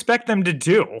did you expect them to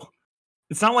do?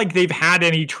 It's not like they've had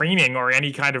any training or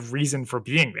any kind of reason for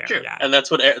being there yet. And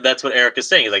that's what Eric is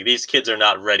saying. He's like, these kids are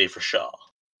not ready for Shaw.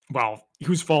 Well,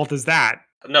 whose fault is that?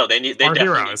 No, they definitely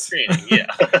heroes. Need training. Yeah.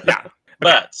 Yeah. Okay.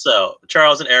 But so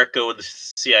Charles and Eric go with the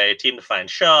CIA team to find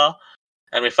Shaw,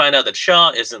 and we find out that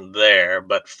Shaw isn't there,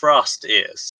 but Frost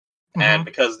is. Mm-hmm. And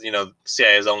because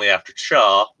CIA is only after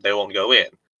Shaw, they won't go in.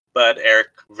 But Eric,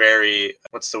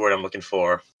 what's the word I'm looking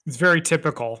for? It's very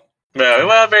typical. No,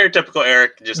 well, very typical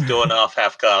Eric, just going off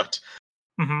half-cocked.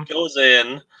 Mm-hmm. Goes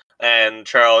in, and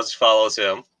Charles follows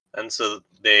him. And so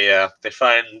they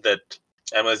find that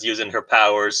Emma's using her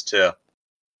powers to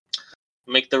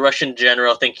make the Russian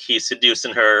general think he's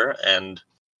seducing her. And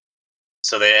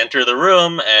so they enter the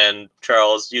room, and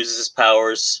Charles uses his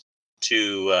powers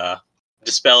to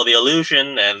dispel the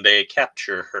illusion, and they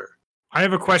capture her. I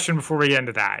have a question before we get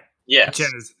into that. Yes. Which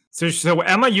is, so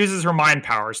Emma uses her mind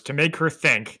powers to make her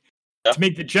think, to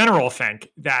make the general think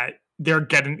that they're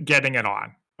getting it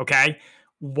on. Okay,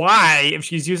 why, if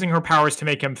she's using her powers to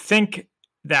make him think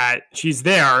that she's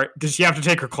there, does she have to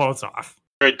take her clothes off?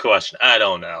 Good question. I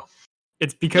don't know.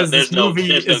 It's because this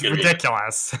movie is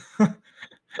ridiculous.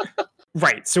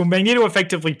 Right. So Magneto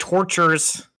effectively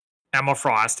tortures Emma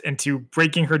Frost into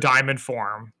breaking her diamond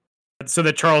form so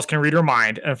that Charles can read her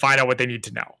mind and find out what they need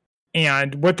to know.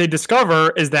 And what they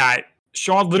discover is that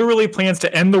Shaw literally plans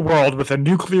to end the world with a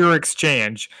nuclear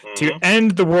exchange to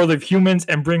end the world of humans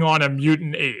and bring on a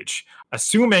mutant age,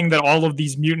 assuming that all of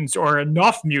these mutants, or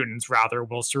enough mutants rather,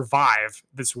 will survive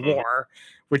this war,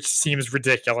 which seems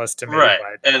ridiculous to me. Right.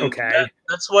 But and okay.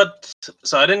 That's what.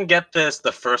 So I didn't get this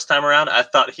the first time around. I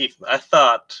thought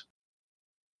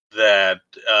that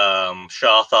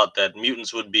Shaw thought that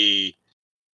mutants would be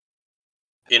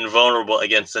invulnerable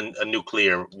against a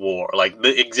nuclear war. Like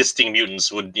the existing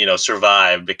mutants would,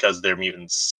 survive because they're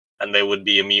mutants, and they would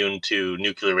be immune to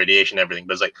nuclear radiation and everything.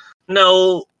 But it's like,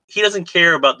 no, he doesn't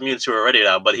care about the mutants who are ready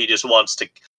now, but he just wants to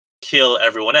kill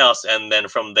everyone else, and then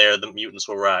from there, the mutants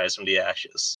will rise from the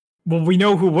ashes. Well, we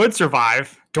know who would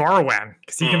survive: Darwin,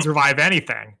 because he can survive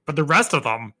anything. But the rest of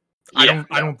them, I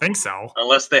don't think so.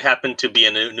 Unless they happen to be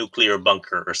in a nuclear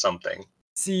bunker or something.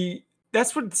 See,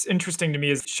 that's what's interesting to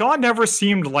me is Shaw never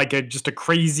seemed like just a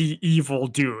crazy evil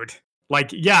dude.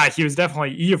 Like, yeah, he was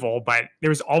definitely evil, but there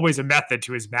was always a method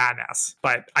to his madness.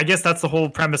 But I guess that's the whole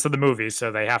premise of the movie,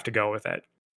 so they have to go with it.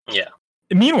 Yeah.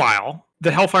 Meanwhile,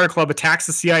 the Hellfire Club attacks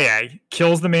the CIA,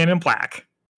 kills the Man in Black.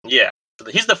 Yeah.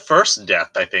 He's the first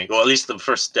death, I think. Well, at least the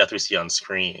first death we see on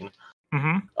screen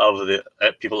of the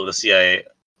people at the CIA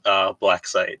black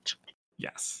site.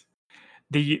 Yes.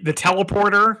 The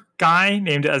teleporter guy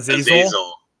named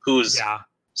Azazel, who's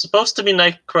supposed to be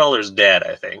Nightcrawler's dad,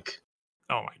 I think.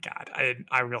 Oh my god,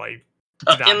 I really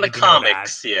in the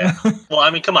comics, yeah. Well, I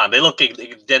mean, come on, they look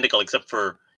identical except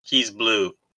for he's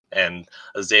blue and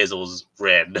Azazel's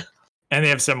red, and they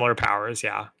have similar powers.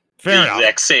 Yeah, fair enough.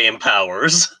 Exact same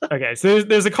powers. Okay, so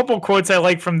there's a couple quotes I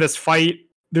like from this fight.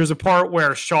 There's a part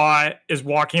where Shaw is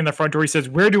walking in the front door. He says,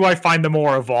 "Where do I find the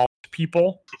more evolved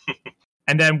people?"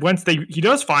 And then once he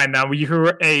does find them, you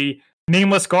hear a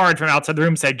nameless guard from outside the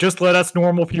room say, "Just let us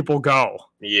normal people go."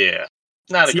 Yeah.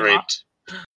 Not a great...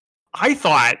 I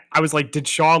thought, I was like, did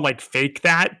Shaw fake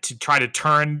that to try to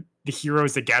turn the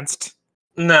heroes against?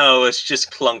 No, it's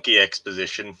just clunky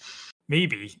exposition.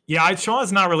 Maybe. Yeah,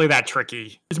 Shaw's not really that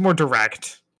tricky. He's more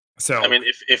direct. So I mean,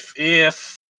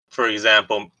 if for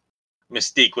example,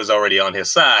 Mystique was already on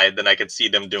his side, then I could see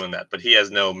them doing that. But he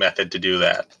has no method to do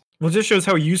that. Well, it just shows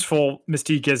how useful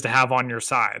Mystique is to have on your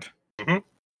side. Mm-hmm.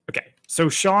 Okay, so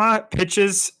Shaw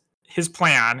pitches his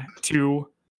plan to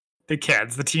the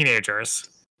kids, the teenagers.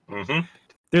 Mm-hmm.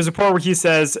 There's a part where he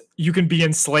says, you can be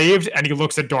enslaved, and he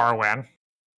looks at Darwin,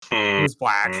 who's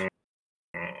black.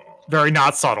 Very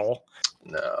not subtle.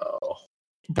 No.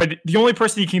 But the only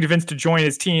person he can convince to join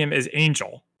his team is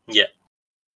Angel. Yeah.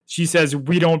 She says,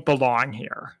 we don't belong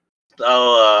here.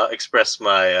 I'll express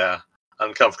my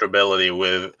uncomfortability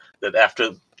with that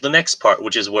after the next part,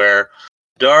 which is where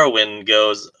Darwin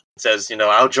says,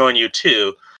 I'll join you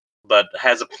too, but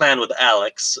has a plan with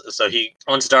Alex. So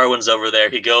once Darwin's over there,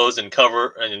 he goes and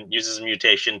uses a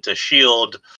mutation to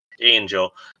shield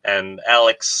Angel, and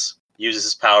Alex uses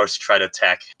his powers to try to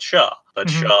attack Shaw. But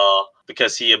Shaw,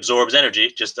 because he absorbs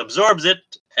energy, just absorbs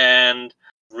it and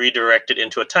redirect it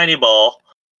into a tiny ball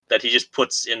that he just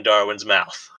puts in Darwin's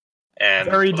mouth. And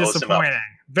very disappointing.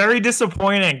 Very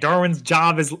disappointing. Darwin's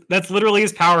job that's literally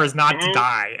his power is not to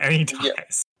die, and he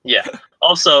dies. Yeah.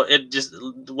 Also,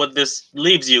 what this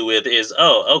leaves you with is,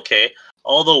 okay,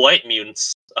 all the white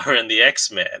mutants are in the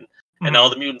X-Men, and all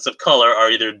the mutants of color are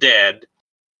either dead,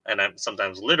 and I'm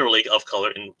sometimes literally of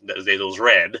color, in those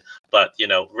red, but,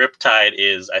 Riptide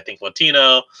is, I think,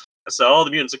 Latino, so all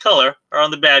the mutants of color are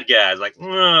on the bad guys. Like,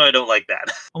 I don't like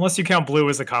that. Unless you count blue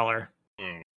as a color.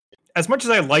 As much as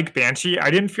I like Banshee, I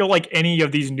didn't feel like any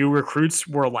of these new recruits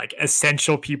were, like,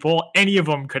 essential people. Any of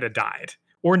them could have died.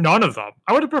 Or none of them.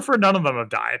 I would have preferred none of them have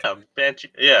died.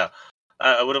 Banshee, yeah.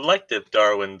 I would have liked if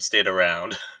Darwin stayed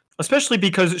around. Especially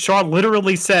because Shaw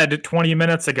literally said 20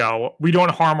 minutes ago, we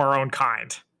don't harm our own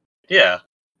kind. Yeah.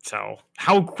 So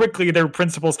how quickly their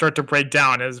principles start to break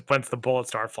down is once the bullets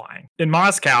start flying. In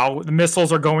Moscow, the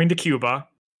missiles are going to Cuba.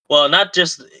 Well, not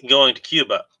just going to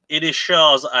Cuba. It is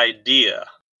Shaw's idea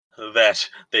that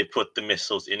they put the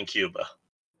missiles in Cuba.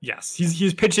 Yes,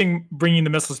 he's pitching bringing the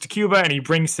missiles to Cuba, and he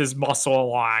brings his muscle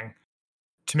along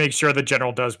to make sure the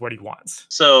general does what he wants.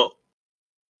 So,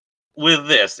 with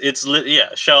this,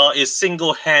 Shaw is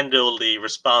single-handedly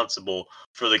responsible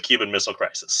for the Cuban Missile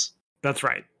Crisis. That's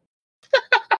right.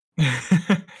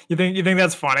 You think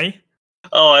that's funny?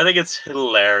 Oh, I think it's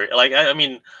hilarious. Like, I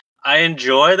mean, I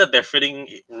enjoy that they're fitting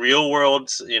real-world,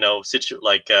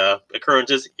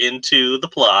 occurrences into the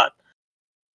plot.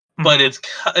 But it's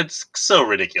so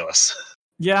ridiculous.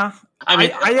 Yeah,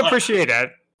 I appreciate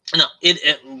it. No,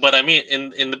 but I mean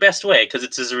in the best way, because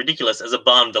it's as ridiculous as a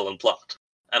Bond villain plot,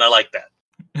 and I like that.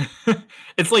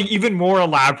 It's like even more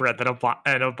elaborate than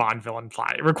a Bond villain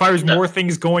plot. It requires more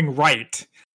things going right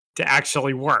to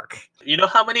actually work. You know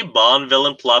how many Bond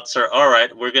villain plots are? All right,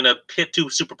 we're gonna pit two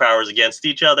superpowers against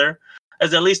each other.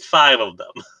 There's at least 5 of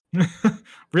them.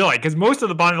 Really? Because most of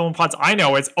the Bond villain plots I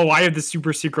know is, I have this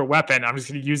super secret weapon. I'm just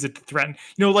going to use it to threaten.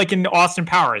 Like in Austin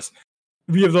Powers,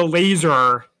 we have the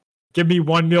laser. Give me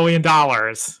 $1 million.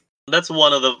 That's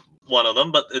one of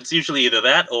them, but it's usually either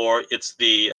that or it's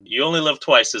the you only live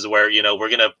twice is where, we're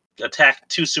going to attack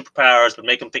 2 superpowers, but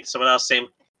make them think someone else,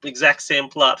 exact same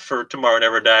plot for Tomorrow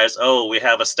Never Dies. Oh, we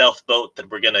have a stealth boat that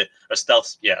we're going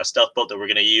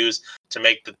to use to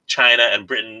make the China and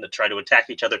Britain try to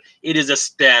attack each other. It is a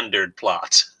standard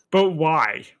plot. But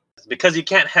why? Because you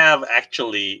can't have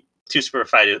actually 2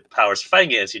 superpowers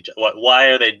fighting against each other. Why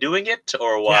are they doing it?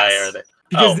 Or why are they?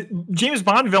 Because James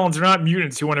Bond villains are not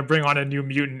mutants who want to bring on a new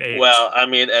mutant age. Well, I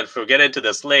mean, and we'll get into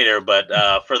this later, but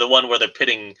for the one where they're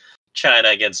pitting China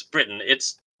against Britain,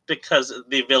 it's because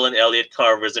the villain Elliot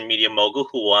Carver is a media mogul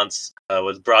who wants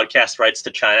with broadcast rights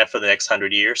to China for the next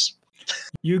 100 years.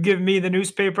 You give me the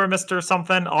newspaper, Mr.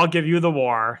 Something, I'll give you the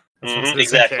war.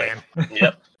 Exactly.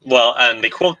 Yep. Well, and they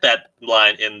quote that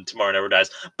line in Tomorrow Never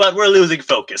Dies, but we're losing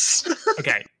focus.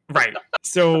 Okay, right.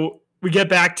 So we get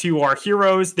back to our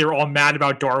heroes. They're all mad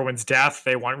about Darwin's death.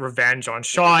 They want revenge on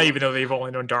Shaw, even though they've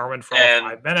only known Darwin for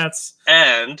 5 minutes.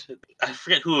 And I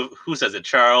forget who says it,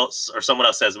 Charles or someone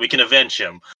else says, we can avenge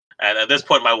him. And at this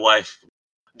point, my wife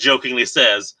jokingly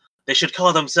says, they should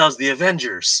call themselves the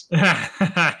Avengers.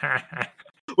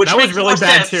 Which that was really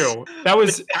bad, too. That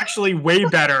was actually way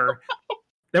better.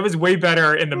 That was way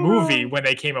better in the movie when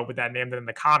they came up with that name than in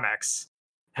the comics.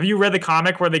 Have you read the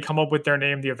comic where they come up with their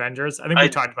name, the Avengers? I think we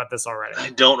talked about this already.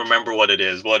 I don't remember what it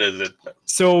is. What is it?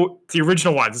 So the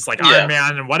original ones, it's like Iron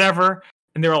Man and whatever.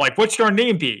 And they were like, what should our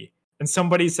name be? And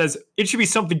somebody says, it should be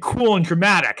something cool and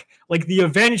dramatic, like the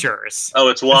Avengers. Oh,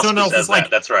 it's Wasp who says that.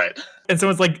 That's right. And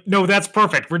someone's like, no, that's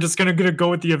perfect. We're just gonna go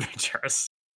with the Avengers.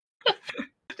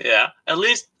 Yeah, at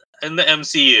least in the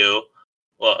MCU,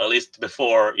 well, at least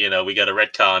before, we got a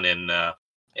retcon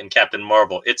in Captain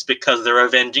Marvel, it's because they're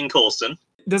avenging Coulson.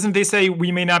 Doesn't they say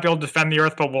we may not be able to defend the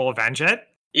Earth, but we'll avenge it?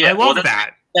 Yeah, I love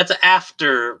that. That's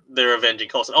after they're avenging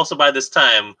Coulson. Also, by this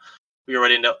time, we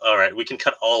already know. All right, we can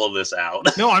cut all of this out.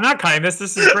 No, I'm not cutting this.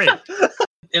 This is great.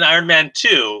 In Iron Man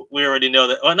 2, we already know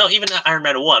that. Well, no, even Iron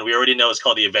Man 1, we already know it's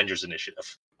called the Avengers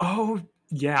Initiative. Oh,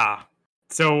 yeah.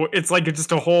 So it's like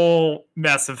just a whole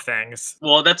mess of things.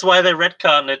 Well, that's why they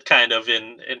retconned it kind of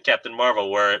in Captain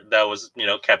Marvel, where that was,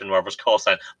 Captain Marvel's call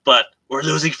sign. But we're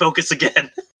losing focus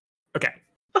again. Okay.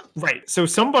 Right. So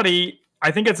somebody,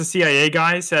 I think it's a CIA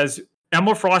guy, says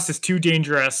Emma Frost is too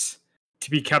dangerous to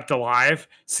be kept alive.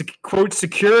 Quote,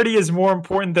 security is more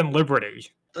important than liberty.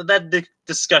 That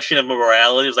discussion of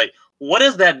morality is like, what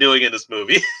is that doing in this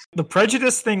movie? The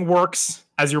prejudice thing works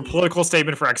as your political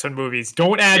statement for X-Men movies.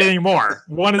 Don't add any more.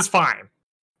 One is fine.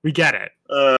 We get it.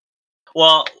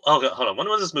 Well, hold on. When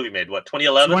was this movie made? What,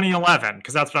 2011? 2011,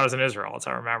 because that's when I was in Israel, as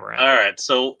I remember it. All right.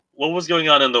 So what was going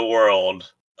on in the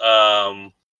world?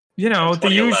 The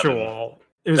usual.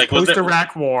 It was like,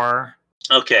 post-Iraq War.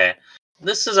 Okay.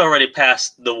 This is already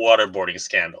past the waterboarding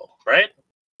scandal, right?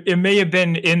 It may have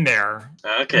been in there.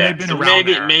 Okay, so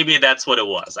maybe that's what it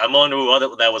was. I'm wondering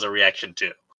what that was a reaction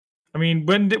to. I mean,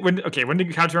 when did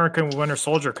Captain America and Winter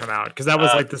Soldier come out? Because that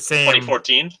was like the same.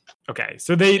 2014. Okay,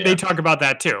 so they talk about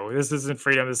that too. This isn't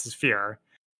freedom, this is fear.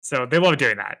 So they love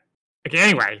doing that. Okay,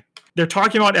 anyway, they're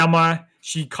talking about Emma.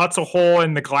 She cuts a hole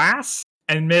in the glass,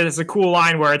 and it's a cool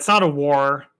line where it's not a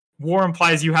war. War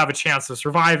implies you have a chance of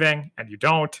surviving, and you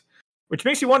don't. Which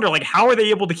makes you wonder, like, how are they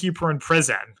able to keep her in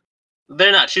prison?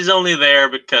 They're not. She's only there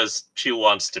because she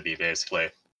wants to be, basically.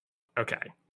 Okay.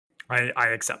 I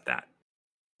accept that.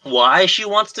 Why she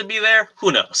wants to be there?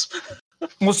 Who knows?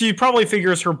 Well, she probably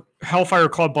figures her Hellfire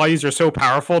Club buddies are so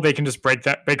powerful they can just break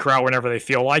her out whenever they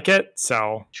feel like it.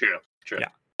 So True. Yeah.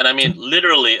 And I mean,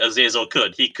 literally, Azazel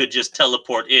could. He could just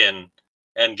teleport in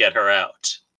and get her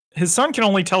out. His son can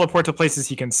only teleport to places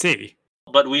he can see.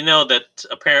 But we know that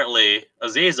apparently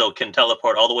Azazel can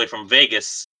teleport all the way from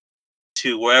Vegas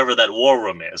to wherever that war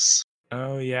room is.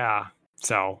 Oh, yeah.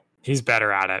 So he's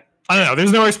better at it. I don't know.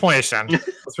 There's no explanation.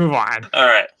 Let's move on. All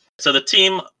right. So the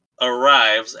team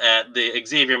arrives at the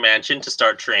Xavier Mansion to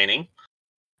start training.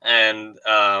 And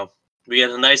we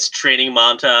get a nice training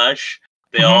montage.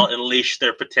 They all unleash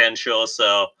their potential.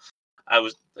 So I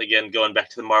was, again, going back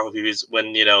to the Marvel movies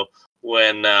when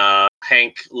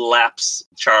Hank laps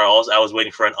Charles, I was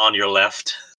waiting for an on your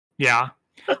left. Yeah.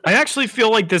 I actually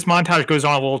feel like this montage goes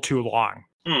on a little too long.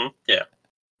 Yeah.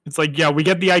 It's like, yeah, we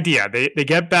get the idea. They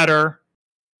get better.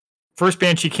 First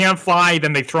Banshee can't fly,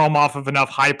 then they throw him off of enough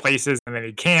high places, and then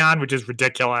he can, which is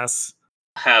ridiculous.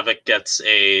 Havoc gets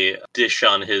a dish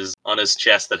on his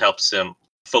chest that helps him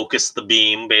focus the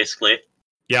beam, basically.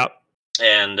 Yep.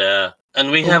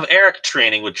 And we have Eric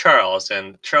training with Charles,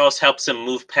 and Charles helps him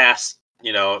move past,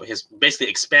 his basically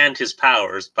expand his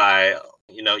powers by,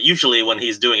 usually when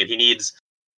he's doing it, he needs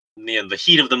the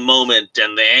heat of the moment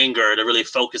and the anger to really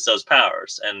focus those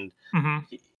powers. And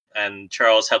and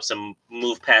Charles helps him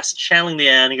move past channeling the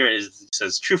anger. He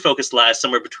says true focus lies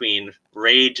somewhere between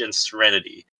rage and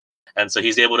serenity. And so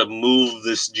he's able to move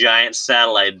this giant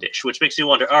satellite dish, which makes you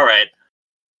wonder, all right,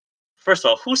 first of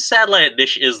all, whose satellite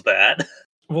dish is that?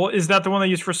 Well, is that the one they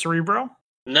used for Cerebro?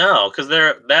 No, because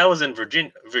that was in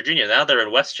Virginia. Now they're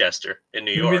in Westchester, in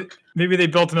New York. Maybe they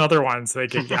built another one so they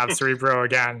could have Cerebro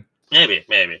again. Maybe.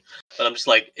 But I'm just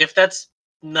like, if that's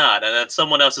not, and that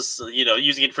someone else is,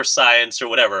 using it for science or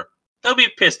whatever, they'll be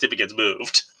pissed if it gets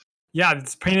moved. Yeah,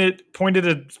 it's pointed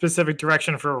a specific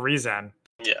direction for a reason.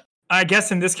 Yeah. I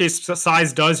guess in this case,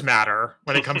 size does matter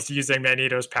when it comes to using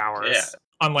Magneto's powers. Yeah.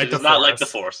 Unlike the Force. Not like the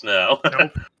Force, no.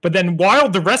 Nope. But then while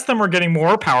the rest of them are getting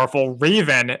more powerful,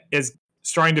 Raven is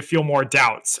starting to feel more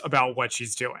doubts about what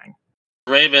she's doing.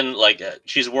 Raven,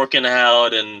 she's working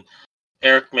out, and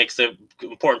Eric makes the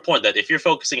important point that if you're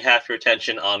focusing half your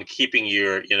attention on keeping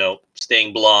your,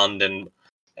 staying blonde and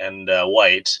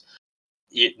white,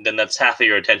 then that's half of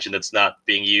your attention that's not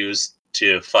being used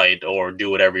to fight or do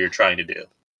whatever you're trying to do.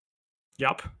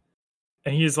 Yep.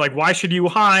 And he's like, why should you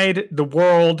hide? The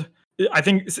world... I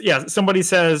think, somebody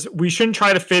says, we shouldn't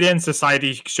try to fit in,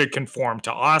 society should conform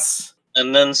to us.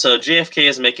 And then, so JFK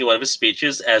is making one of his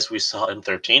speeches, as we saw in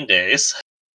 13 Days.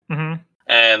 Mm-hmm.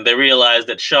 And they realize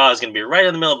that Shaw is going to be right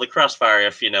in the middle of the crossfire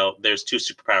if, there's two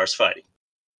superpowers fighting.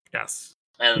 Yes.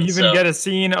 And you even get a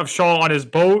scene of Shaw on his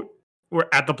boat or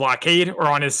at the blockade, or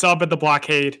on his sub at the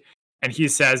blockade, and he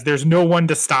says, there's no one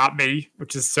to stop me,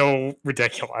 which is so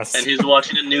ridiculous. And he's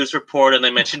watching a news report, and they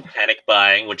mentioned panic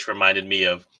buying, which reminded me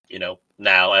of,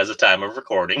 now as a time of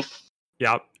recording.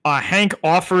 Yep. Hank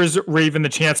offers Raven the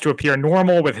chance to appear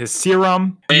normal with his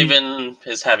serum. Raven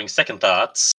is having second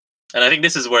thoughts. And I think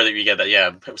this is where you get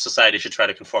that, society should try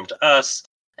to conform to us.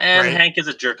 And Right. Hank is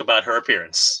a jerk about her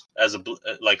appearance, as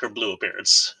her blue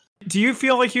appearance. Do you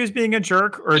feel like he was being a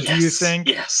jerk, or do you think?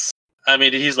 Yes. I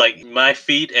mean, he's like, my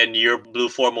feet and your blue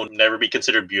form will never be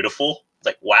considered beautiful. It's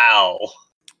like, wow.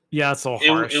 Yeah, it's a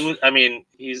little harsh.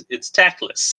 It's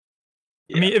tactless.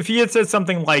 I mean, if he had said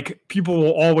something like, people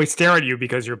will always stare at you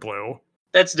because you're blue.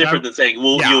 That's different than saying,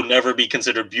 you'll never be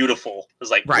considered beautiful. It's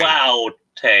like, wow,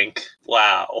 Hank.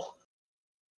 Wow.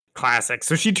 Classic.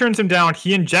 So she turns him down.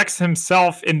 He injects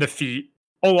himself in the feet.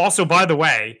 Oh, also, by the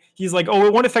way, he's like,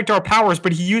 it won't affect our powers,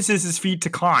 but he uses his feet to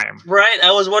climb. Right?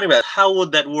 I was wondering about how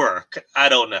would that work? I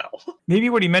don't know. Maybe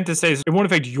what he meant to say is, it won't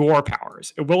affect your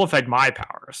powers. It will affect my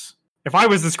powers. If I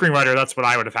was the screenwriter, that's what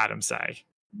I would have had him say.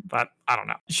 But I don't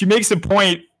know. She makes a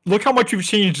point. Look how much you've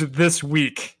changed this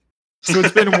week. So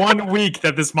it's been 1 week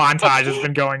that this montage has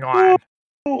been going on.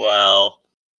 Wow.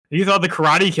 You thought the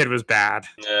Karate Kid was bad.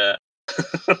 Yeah.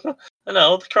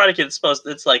 No, the Karate Kid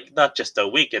it's like not just a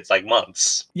week, it's like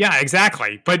months. Yeah,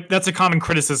 exactly. But that's a common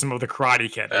criticism of the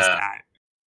Karate Kid is that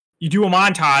you do a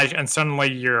montage and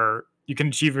suddenly you can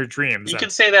achieve your dreams. You can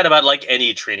say that about like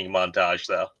any training montage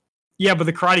though. Yeah, but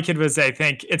the Karate Kid was, I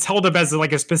think, it's held up as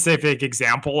like a specific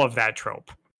example of that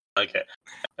trope. Okay.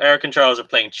 Eric and Charles are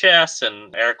playing chess,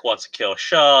 and Eric wants to kill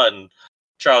Shaw, and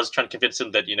Charles is trying to convince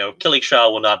him that, killing Shaw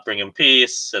will not bring him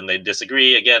peace, and they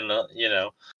disagree. Again,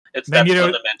 it's that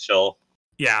fundamental.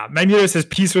 Yeah, Magneto says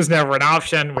peace was never an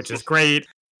option, which is great.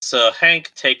 So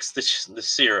Hank takes the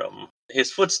serum.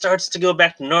 His foot starts to go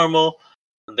back to normal,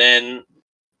 then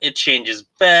it changes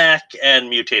back and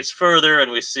mutates further,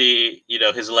 and we see,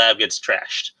 his lab gets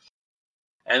trashed.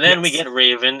 And then we get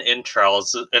Raven in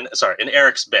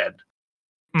Eric's bed.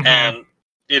 Mm-hmm. And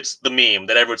it's the meme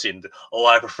that everyone's seen. Oh,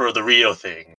 I prefer the real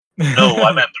thing. No,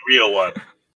 I meant the real one.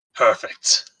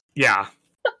 Perfect. Yeah.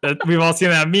 We've all seen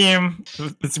that meme.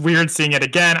 It's weird seeing it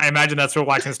again. I imagine that's what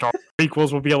watching Star Wars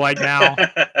prequels will be like now.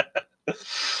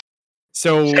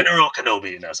 So General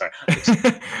Kenobi. No, sorry.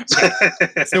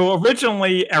 So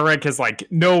originally, Eric is like,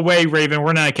 no way, Raven,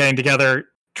 we're not getting together.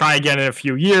 Try again in a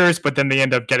few years, but then they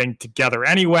end up getting together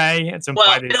anyway. It's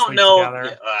implied they don't know.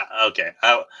 Together. Okay.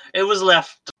 It was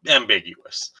left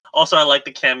ambiguous. Also, I like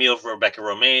the cameo of Rebecca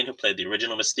Romaine, who played the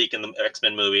original Mystique in the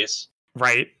X-Men movies.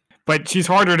 Right. But she's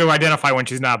harder to identify when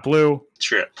she's not blue.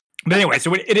 True. But anyway,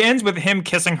 so it ends with him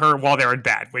kissing her while they're in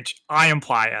bed, which I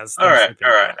imply as... All right.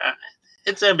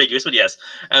 It's ambiguous, but yes.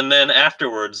 And then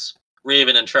afterwards,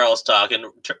 Raven and Charles talk, and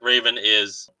Raven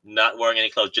is not wearing any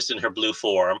clothes, just in her blue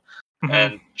form. Mm-hmm.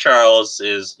 And Charles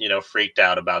is, freaked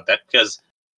out about that because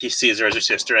he sees her as her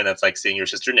sister, and that's like seeing your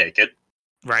sister naked.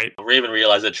 Right. Raven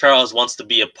realized that Charles wants to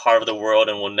be a part of the world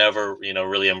and will never,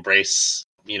 really embrace,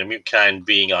 mutant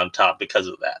being on top because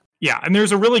of that. Yeah, and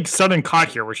there's a really sudden cut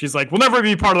here where she's like, we'll never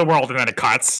be part of the world, and then it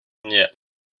cuts. Yeah.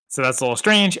 So that's a little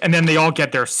strange, and then they all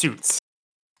get their suits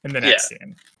in the next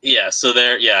scene. Yeah, so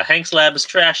Hank's lab is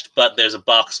trashed, but there's a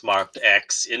box marked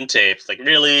X in tape. It's like,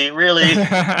 really?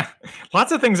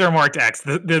 Lots of things are marked X.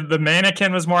 The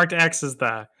mannequin was marked X as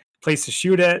the place to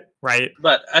shoot it, right?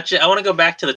 But actually, I want to go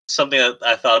back to something that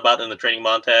I thought about in the training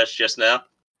montage just now.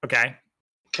 Okay.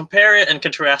 Compare it and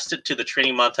contrast it to the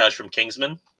training montage from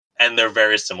Kingsman, and they're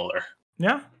very similar.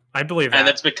 Yeah, I believe that. And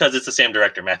that's because it's the same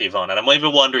director, Matthew Vaughn. And I'm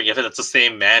even wondering if it's the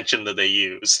same mansion that they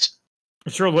used.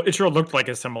 It sure looked like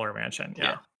a similar mansion,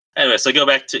 yeah. Anyway, so go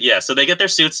back to, so they get their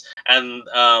suits, and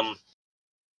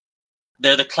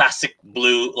they're the classic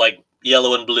blue, like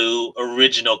yellow and blue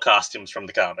original costumes from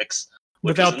the comics.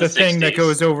 Without the thing that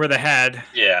goes over the head.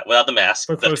 Yeah, without the mask.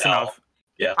 But close enough.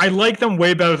 Yeah. I like them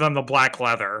way better than the black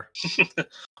leather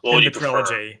in the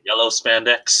trilogy. Yellow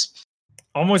spandex?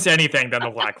 Almost anything than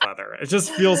the black leather. It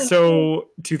just feels so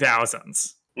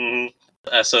 2000s.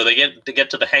 Mm-hmm. So they get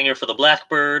to the hangar for the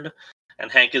Blackbird,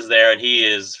 and Hank is there, and he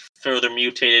is further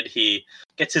mutated. He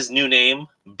gets his new name,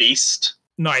 Beast.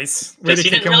 Nice. Because he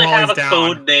didn't really have a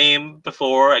code name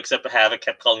before, except Havoc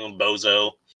kept calling him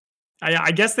Bozo.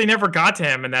 I guess they never got to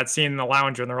him in that scene in the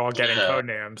lounge when they're all getting code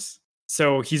names.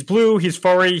 So he's blue, he's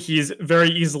furry, he's very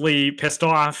easily pissed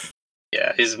off.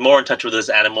 Yeah, he's more in touch with his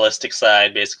animalistic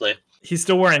side, basically. He's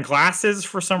still wearing glasses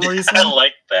for some reason. I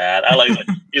like that.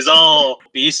 He's all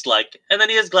beast-like, and then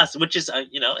he has glasses, which is,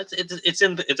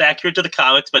 it's accurate to the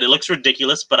comics, but it looks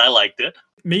ridiculous. But I liked it.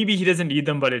 Maybe he doesn't need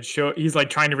them, but he's like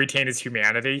trying to retain his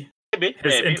humanity. Maybe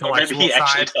intellectual he side.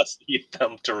 actually does need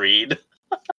them to read.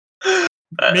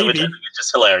 Maybe, which is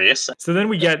just hilarious. So then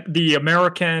we get the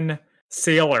American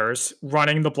sailors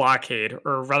running the blockade,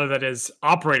 or rather, that is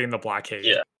operating the blockade.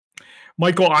 Yeah.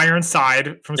 Michael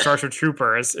Ironside from Starship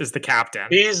Troopers is the captain.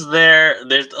 He's there.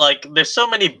 There's so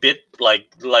many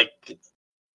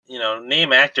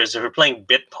name actors if you're playing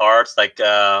bit parts. Like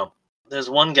there's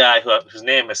one guy whose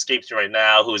name escapes me right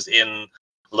now, who's in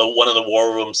one of the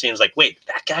war room scenes. Like, wait,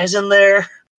 that guy's in there.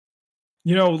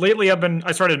 Lately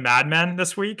I started Mad Men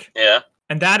this week. Yeah,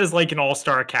 and that is like an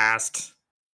all-star cast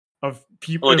of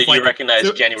people. Oh, did you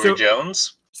recognize January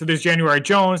Jones? So there's January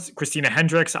Jones, Christina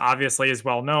Hendricks, obviously, is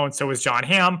well known. So is John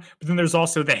Hamm. But then there's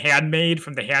also the Handmaid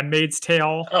from The Handmaid's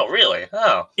Tale. Oh, really?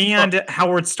 Oh. And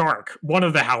Howard Stark, one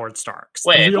of the Howard Starks.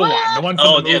 Wait, the real one. The one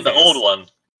from the old one.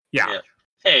 Yeah.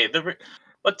 Hey,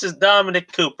 what's his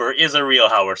Dominic Cooper is a real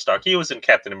Howard Stark. He was in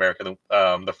Captain America,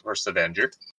 the first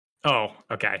Avenger. Oh,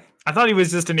 okay. I thought he was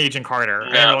just an Agent Carter. No,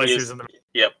 I didn't realize he was in the...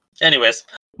 Yep. Anyways.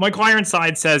 Michael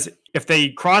Ironside says, if they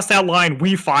cross that line,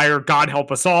 we fire. God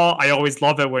help us all. I always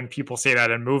love it when people say that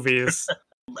in movies.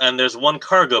 And there's one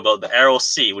cargo boat, the Aral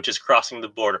Sea, which is crossing the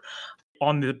border.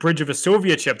 On the bridge of a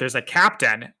Soviet ship, there's a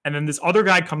captain. And then this other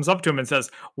guy comes up to him and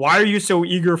says, why are you so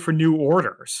eager for new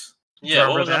orders? Yeah,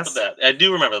 what was up with that? I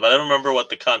do remember that, but I don't remember what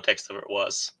the context of it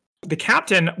was. The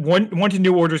captain wanted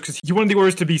new orders because he wanted the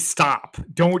orders to be stop.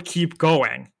 Don't keep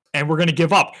going. And we're going to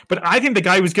give up. But I think the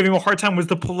guy who was giving him a hard time was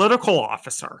the political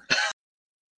officer.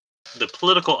 The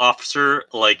political officer,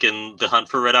 like in The Hunt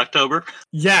for Red October?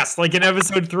 Yes, like in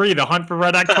episode 3, The Hunt for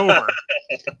Red October.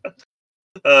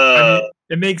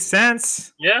 It makes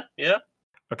sense. Yeah.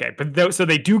 Okay, but so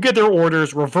they do get their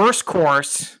orders, reverse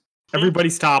course, everybody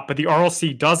stop, but the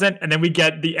RLC doesn't, and then we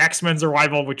get the X-Men's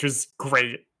arrival, which was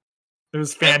great. It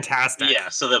was fantastic. Yeah,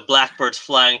 so the Blackbird's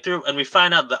flying through, and we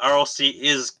find out the RLC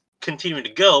is continuing to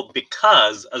go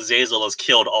because Azazel has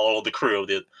killed all of the crew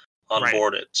on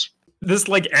board it. This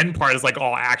end part is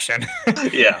all action.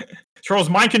 Yeah. Charles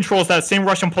mind controls that same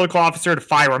Russian political officer to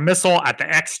fire a missile at the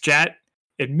X-Jet.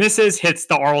 It misses, hits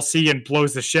the RLC, and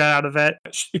blows the shit out of it.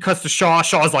 It cuts to Shaw.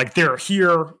 Shaw's like, they're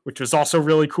here, which was also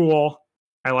really cool.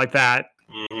 I like that.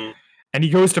 Mm-hmm. And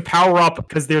he goes to power up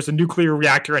because there's a nuclear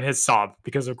reactor in his sub,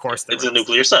 because of course it's a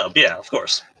nuclear sub. Yeah, of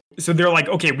course. So they're like,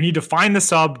 okay, we need to find the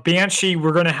sub. Banshee,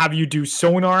 we're going to have you do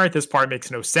sonar. This part makes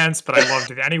no sense, but I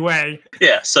loved it anyway.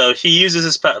 Yeah, so he uses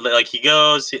his power. He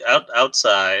goes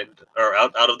outside, or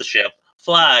out of the ship,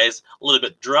 flies a little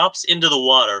bit, drops into the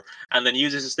water, and then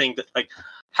uses his thing.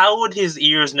 How would his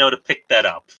ears know to pick that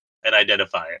up and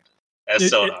identify it as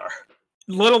sonar?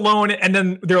 Let alone, and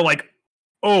then they're like,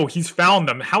 oh, he's found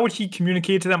them. How would he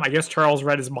communicate to them? I guess Charles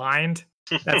read his mind.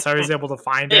 That's how he was able to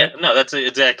find it. Yeah, no, that's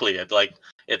exactly it.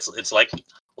 It's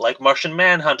like Martian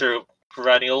Manhunter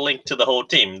providing a link to the whole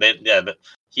team. But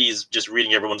he's just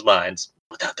reading everyone's minds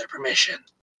without their permission.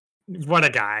 What a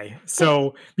guy.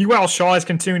 So, meanwhile, Shaw is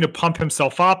continuing to pump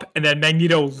himself up, and then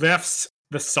Magneto lifts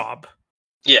the sub.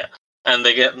 Yeah, and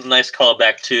they get a nice call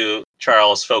back to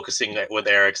Charles focusing with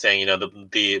Eric, saying,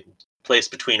 the place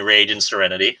between rage and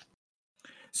serenity.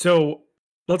 So,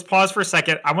 let's pause for a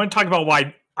second. I want to talk about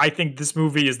why I think this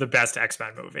movie is the best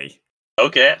X-Men movie.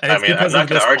 Okay, I'm not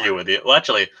going to argue with you. Well,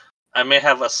 actually, I may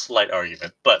have a slight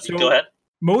argument, but go ahead.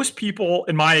 Most people,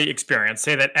 in my experience,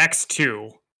 say that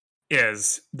X2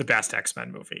 is the best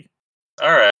X-Men movie.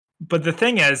 All right. But the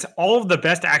thing is, all of the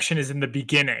best action is in the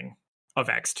beginning of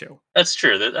X2. That's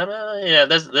true.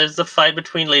 There's the fight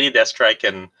between Lady Deathstrike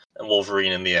and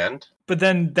Wolverine in the end. But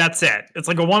then that's it. It's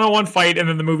like a one-on-one fight, and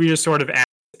then the movie just sort of ends.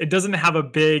 It doesn't have a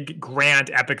big, grand,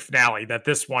 epic finale that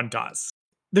this one does.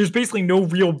 There's basically no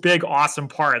real big, awesome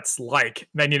parts like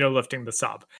Magneto lifting the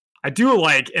sub. I do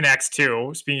like in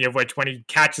X2, speaking of which, when he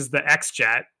catches the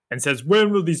X-Jet and says,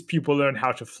 when will these people learn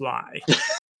how to fly?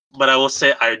 But I will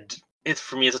say,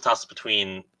 for me, it's a toss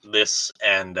between this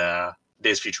and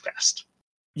Days of Future Past.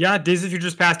 Yeah, Days of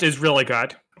Future Past is really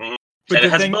good. Mm-hmm. And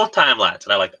it has both timelines,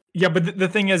 and I like it. Yeah, but the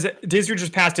thing is, Days of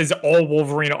Future Past is all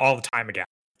Wolverine all the time again.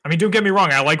 I mean, don't get me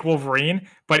wrong, I like Wolverine,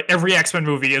 but every X-Men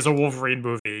movie is a Wolverine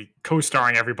movie,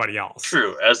 co-starring everybody else.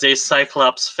 True. As a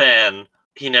Cyclops fan,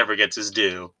 he never gets his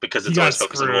due, because it's always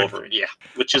focused on Wolverine. Yeah.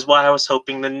 Which is why I was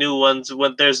hoping the new ones,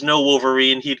 when there's no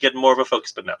Wolverine, he'd get more of a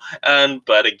focus, but no.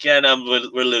 But again,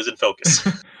 we're losing focus.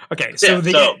 Okay, so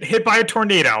they get hit by a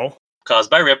tornado.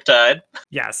 Caused by Riptide.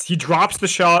 Yes, he drops the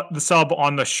sub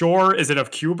on the shore. Is it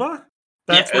of Cuba?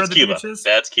 That's where the beach is?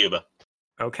 That's Cuba.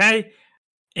 Okay.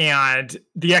 And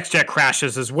the X-Jet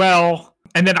crashes as well.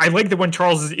 And then I like that when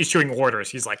Charles is issuing orders,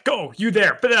 he's like, go, you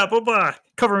there, blah, blah, blah,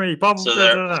 cover me, blah, blah,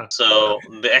 blah, blah. So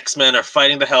the X-Men are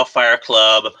fighting the Hellfire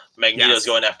Club, Magneto's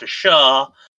going after Shaw,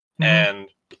 and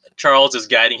Charles is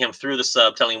guiding him through the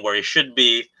sub, telling him where he should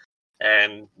be,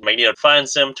 and Magneto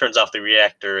finds him, turns off the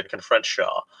reactor, and confronts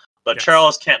Shaw. But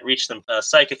Charles can't reach them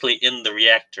psychically in the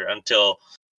reactor until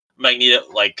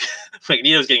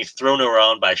Magneto's getting thrown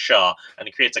around by Shaw, and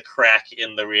it creates a crack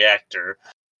in the reactor.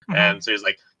 And so he's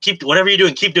like, keep whatever you're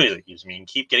doing, keep doing it. You mean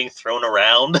keep getting thrown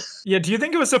around? Yeah, do you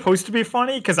think it was supposed to be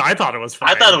funny? Because I thought it was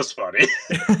funny. I thought it was funny.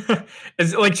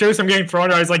 It's like shows him getting thrown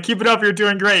around. He's like, keep it up, you're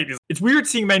doing great. It's weird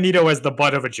seeing Magneto as the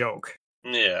butt of a joke.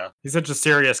 Yeah. He's such a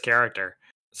serious character.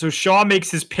 So Shaw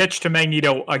makes his pitch to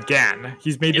Magneto again.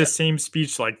 He's made the same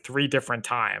speech like 3 different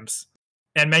times.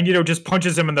 And Magneto just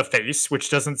punches him in the face, which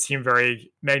doesn't seem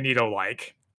very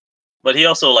Magneto-like. But he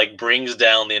also like brings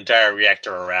down the entire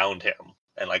reactor around him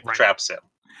and like traps him.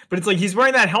 But it's like he's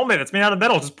wearing that helmet that's made out of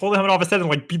metal. Just pull the helmet off his head and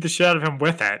like beat the shit out of him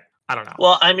with it. I don't know.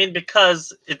 Well, I mean,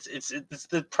 because it's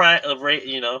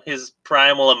the his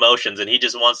primal emotions, and he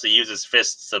just wants to use his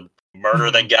fists to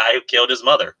murder the guy who killed his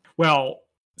mother. Well,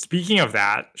 speaking of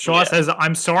that, Shaw says,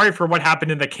 "I'm sorry for what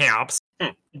happened in the camps."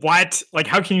 What? Like,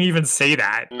 how can you even say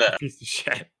that? No. Piece of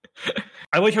shit.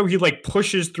 I like how he like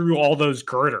pushes through all those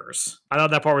girders. I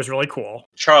thought that part was really cool.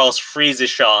 Charles freezes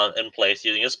Shaw in place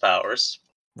using his powers.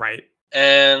 Right.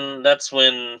 And that's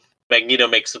when Magneto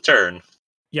makes the turn.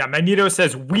 Yeah, Magneto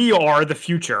says, we are the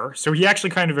future. So he actually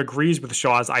kind of agrees with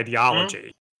Shaw's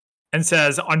ideology and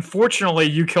says, unfortunately,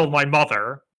 you killed my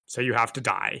mother, so you have to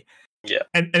die. Yeah.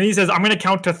 And he says, I'm going to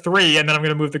count to 3, and then I'm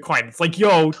going to move the coin. It's like,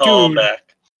 yo, call dude.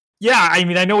 Back. Yeah, I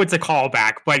mean, I know it's a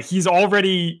callback, but he's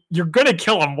already... You're going to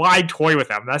kill him. Why toy with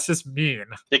him? That's just mean.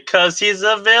 Because he's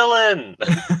a villain.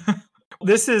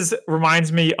 This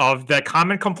reminds me of the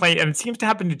common complaint, and it seems to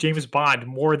happen to James Bond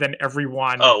more than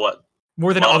everyone. Oh, what?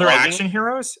 More than other action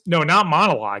heroes? No, not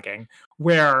monologuing.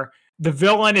 Where the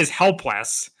villain is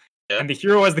helpless, and the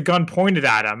hero has the gun pointed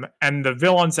at him, and the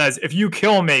villain says, if you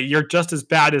kill me, you're just as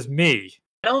bad as me.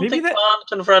 I don't think Bond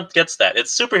Confront gets that.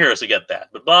 It's superheroes who get that,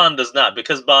 but Bond does not,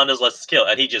 because Bond is less skill,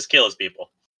 and he just kills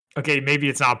people. Okay, maybe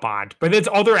it's not Bond, but it's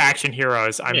other action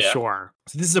heroes, I'm sure.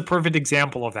 So this is a perfect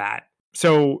example of that.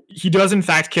 So he does, in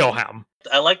fact, kill him.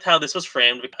 I liked how this was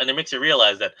framed, and it makes you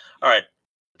realize that, all right,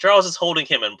 Charles is holding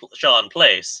him and Shaw in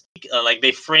place. Like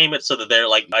they frame it so that they're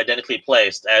like identically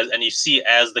placed, and you see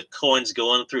as the coins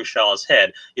going through Shaw's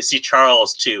head, you see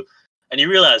Charles too, and you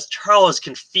realize Charles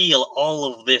can feel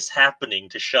all of this happening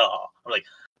to Shaw. I'm like,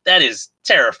 that is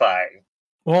terrifying.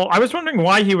 Well, I was wondering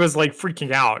why he was like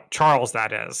freaking out, Charles,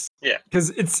 that is. Yeah, because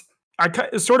it's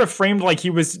sort of framed like he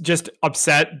was just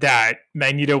upset that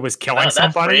Magneto was killing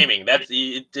somebody. That's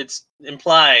framing. It's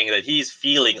implying that he's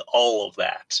feeling all of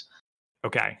that.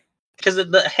 Okay. Because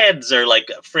the heads are like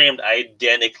framed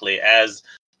identically, as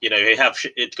you have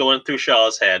it going through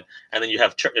Shaw's head, and then you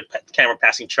have camera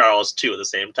passing Charles too at the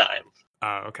same time.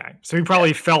 Oh, okay. So he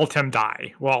probably felt him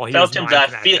die while he felt him die.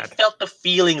 Felt the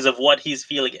feelings of what he's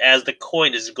feeling as the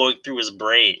coin is going through his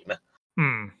brain.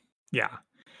 Yeah.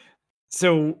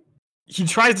 So he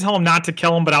tries to tell him not to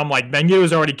kill him, but I'm like,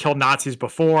 Magneto's already killed Nazis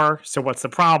before, so what's the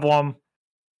problem?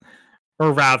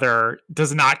 Or rather,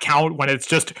 does not count when it's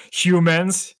just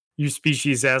humans, you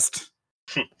speciesist.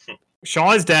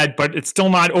 Shaw is dead, but it's still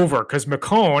not over, because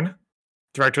McCone,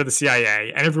 director of the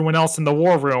CIA, and everyone else in the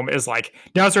war room is like,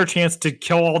 now's our chance to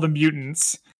kill all the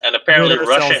mutants. And apparently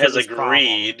Russia has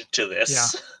agreed to this.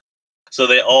 Yeah. So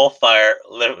they all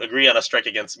agree on a strike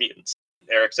against mutants.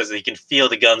 Eric says that he can feel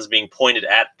the guns being pointed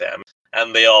at them,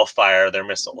 and they all fire their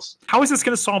missiles. How is this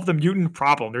going to solve the mutant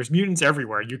problem? There's mutants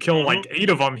everywhere. You kill like 8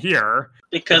 of them here.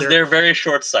 Because they're very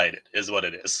short-sighted, is what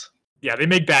it is. Yeah, they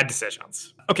make bad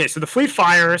decisions. Okay, so the fleet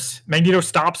fires. Magneto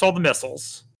stops all the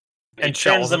missiles. And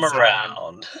turns them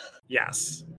around.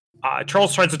 Yes.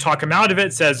 Charles tries to talk him out of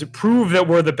it, says, prove that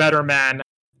we're the better men.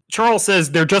 Charles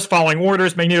says they're just following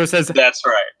orders. Magneto says... That's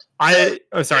right.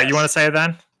 You want to say it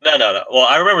then? No. Well,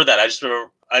 I remember that. I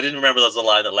didn't remember there was a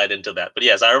line that led into that. But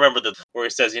yes, I remember where he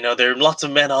says, there are lots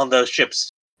of men on those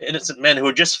ships, innocent men who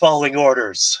are just following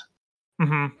orders.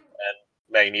 Mm-hmm. And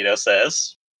Magneto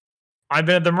says, I've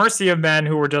been at the mercy of men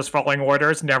who were just following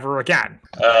orders, never again.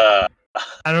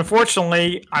 And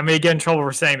unfortunately, I may get in trouble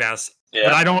for saying this,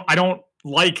 but I don't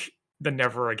like the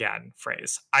never again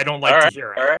phrase. I don't like to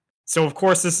hear it. Right. So, of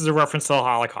course, this is a reference to the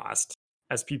Holocaust,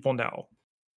 as people know.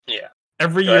 Yeah.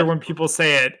 Every year when people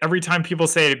say it, every time people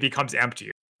say it, it becomes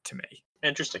empty to me.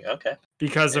 Interesting. Okay.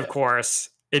 Because, of course,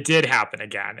 it did happen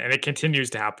again, and it continues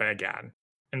to happen again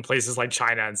in places like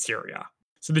China and Syria.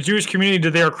 So the Jewish community, to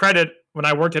their credit, when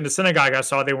I worked in a synagogue, I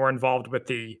saw they were involved with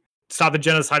the Stop the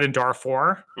Genocide in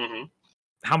Darfur. Mm-hmm.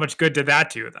 How much good did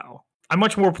that do, though? I'm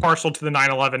much more partial to the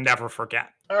 9/11 never forget.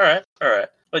 All right.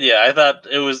 But yeah, I thought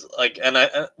it was like, and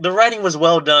the writing was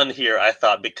well done here, I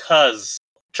thought, because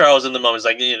Charles in the moment is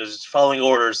like, just following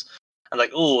orders. I'm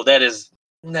like, oh, that is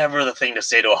never the thing to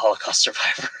say to a Holocaust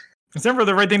survivor. It's never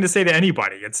the right thing to say to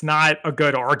anybody. It's not a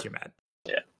good argument.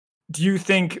 Yeah. Do you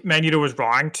think Magneto was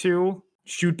wrong to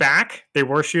shoot back? They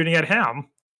were shooting at him.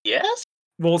 Yes.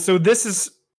 Well, so this is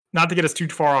not to get us too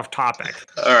far off topic.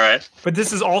 All right. But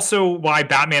this is also why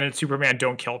Batman and Superman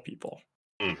don't kill people.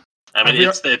 I mean,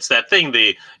 it's that thing.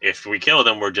 If we kill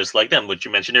them, we're just like them, which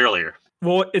you mentioned earlier.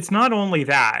 Well, it's not only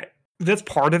that. That's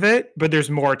part of it, but there's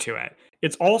more to it.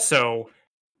 It's also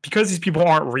because these people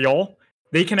aren't real,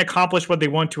 they can accomplish what they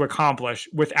want to accomplish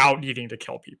without needing to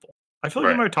kill people. I feel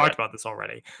like we might have talked about this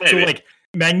already. Maybe. So, like,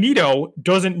 Magneto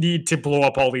doesn't need to blow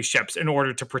up all these ships in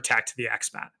order to protect the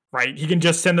X-Men, right? He can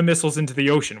just send the missiles into the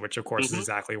ocean, which, of course, is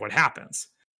exactly what happens.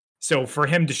 So, for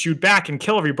him to shoot back and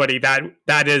kill everybody,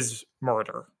 that is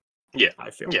murder. Yeah, I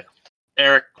feel. Yeah.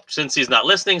 Eric, since he's not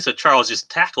listening, so Charles just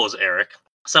tackles Eric.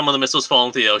 Some of the missiles fall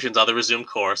into the oceans, others resume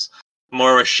course.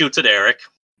 Moira shoots at Eric.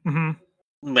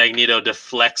 Magneto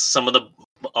deflects all the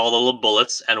little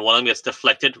bullets, and one of them gets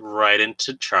deflected right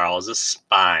into Charles's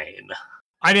spine.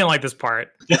 I didn't like this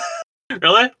part.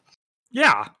 Really?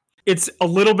 Yeah. It's a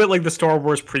little bit like the Star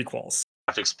Wars prequels.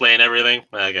 Have to explain everything?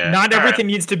 Okay. Not everything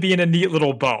needs to be in a neat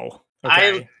little bow.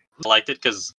 Okay? I liked it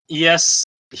because, yes,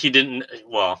 he didn't,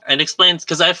 and explains,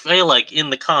 because I feel like in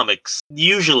the comics,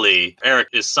 usually Eric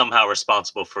is somehow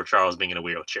responsible for Charles being in a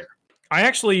wheelchair. I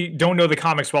actually don't know the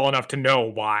comics well enough to know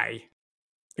why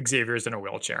Xavier's in a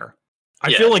wheelchair.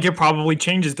 I feel like it probably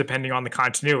changes depending on the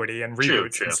continuity and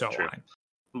reboots and so on.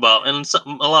 Well, and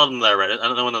a lot of them that I read, I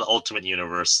don't know, in the Ultimate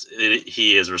Universe,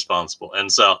 he is responsible.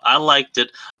 And so I liked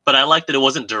it, but I liked that it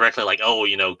wasn't directly like,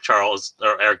 Charles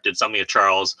or Eric did something to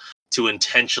Charles to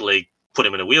intentionally put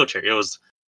him in a wheelchair.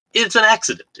 It's an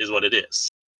accident, is what it is.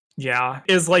 Yeah,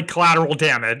 is like collateral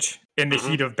damage in the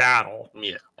heat of battle.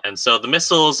 Yeah, and so the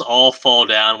missiles all fall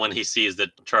down when he sees that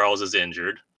Charles is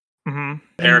injured.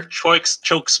 Eric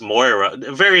chokes Moira.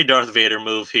 Very Darth Vader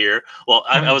move here. Well,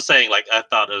 I was saying, like, I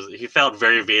thought he felt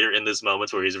very Vader in this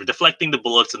moment where he's deflecting the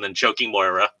bullets and then choking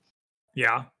Moira.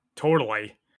 Yeah,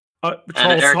 totally.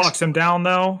 Charles talks him down,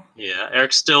 though. Yeah,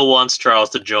 Eric still wants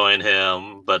Charles to join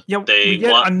him, but they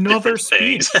want another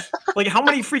speech. Like, how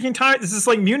many freaking times? This is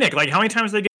like Munich. Like, how many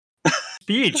times they get a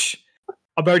speech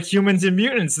about humans and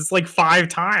mutants? It's like 5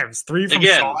 times. 3 from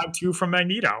Shaw, 2 from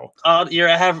Magneto. Your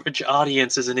average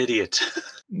audience is an idiot.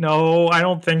 No, I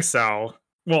don't think so.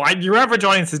 Well, your average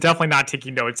audience is definitely not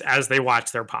taking notes as they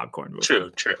watch their popcorn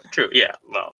movie. True. Yeah,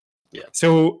 well. Yeah.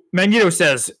 So Magneto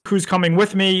says, "Who's coming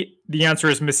with me?" The answer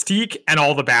is Mystique and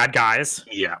all the bad guys.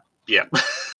 Yeah.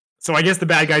 So I guess the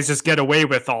bad guys just get away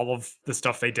with all of the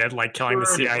stuff they did, like killing the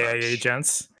CIA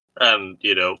agents. And,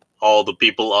 all the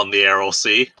people on the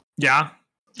RLC. Yeah,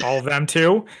 all of them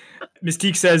too.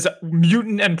 Mystique says,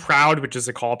 "Mutant and proud," which is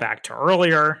a callback to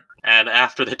earlier. And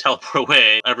after they teleport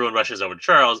away, everyone rushes over to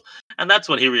Charles, and that's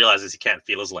when he realizes he can't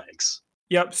feel his legs.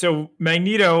 Yep, so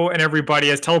Magneto and everybody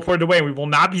has teleported away, and we will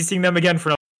not be seeing them again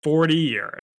for 40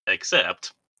 years.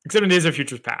 Except in Days of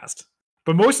Futures Past.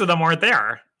 But most of them aren't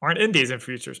in Days of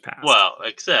Futures Past. Well,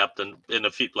 except in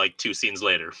a few, 2 scenes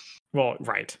later. Well,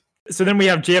 right. So then we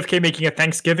have JFK making a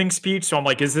Thanksgiving speech, so I'm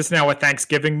like, is this now a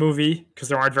Thanksgiving movie? Because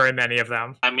there aren't very many of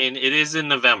them. I mean, it is in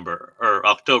November, or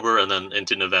October, and then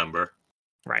into November.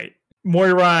 Right.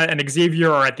 Moira and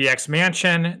Xavier are at the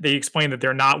X-Mansion. They explain that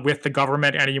they're not with the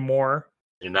government anymore.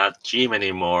 They're not Team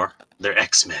anymore. They're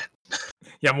X-Men.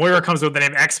 Yeah, Moira comes with the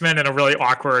name X-Men in a really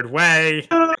awkward way.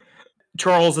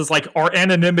 Charles is like, our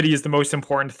anonymity is the most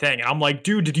important thing. And I'm like,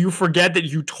 dude, did you forget that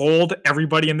you told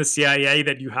everybody in the CIA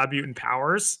that you have mutant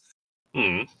powers?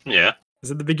 Yeah.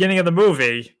 It's at the beginning of the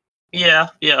movie. Yeah,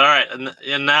 all right.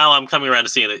 And now I'm coming around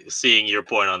to seeing your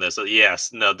point on this. So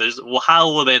yes, no, how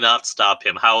will they not stop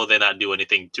him? How will they not do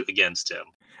anything against him?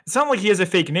 It's not like he has a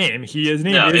fake name. His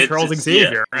name is Charles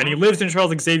Xavier, and he lives in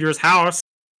Charles Xavier's house.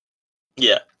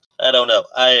 Yeah, I don't know.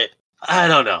 I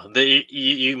don't know.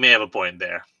 You may have a point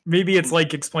there. Maybe it's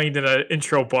like explained in an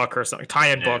intro book or something,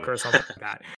 tie-in book or something like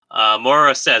that.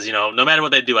 Moira says, no matter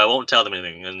what they do, I won't tell them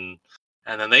anything.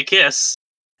 And then they kiss,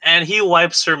 and he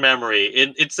wipes her memory.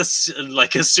 It's a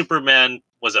Superman,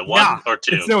 was it 1 or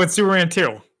 2? It's Superman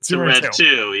 2. Superman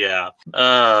 2, yeah.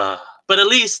 But at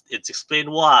least it's explained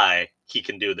why he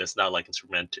can do this, not like in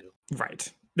Superman 2. Right.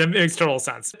 That makes total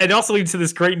sense. It also leads to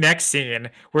this great next scene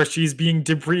where she's being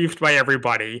debriefed by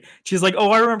everybody. She's like,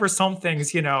 I remember some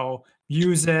things,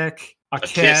 music, a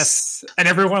kiss, and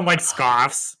everyone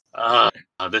scoffs.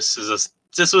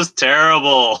 This was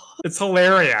terrible. It's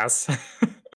hilarious.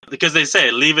 Because they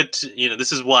say, leave it to,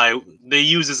 this is why, they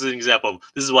use this as an example,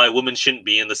 this is why women shouldn't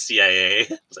be in the CIA.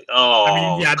 It's like,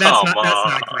 that's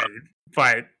not great.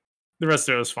 But the rest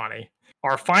of it was funny.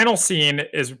 Our final scene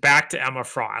is back to Emma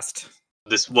Frost.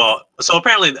 So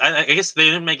apparently, I guess they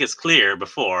didn't make it clear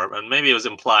before, and maybe it was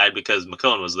implied because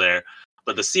McCone was there,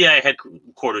 but the CIA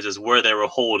headquarters is where they were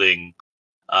holding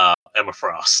Emma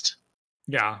Frost.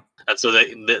 Yeah. And so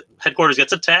the headquarters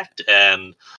gets attacked,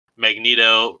 and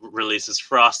Magneto releases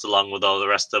Frost along with all the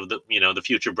rest of the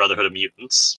future Brotherhood of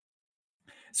Mutants.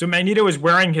 So Magneto is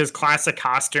wearing his classic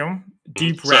costume,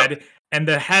 deep red, and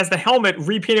has the helmet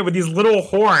repainted with these little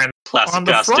horns on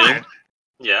the costume. front.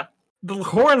 Yeah. The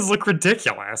horns look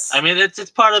ridiculous. I mean, it's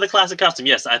part of the classic costume.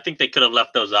 Yes, I think they could have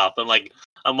left those off.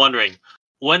 I'm wondering,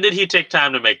 when did he take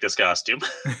time to make this costume?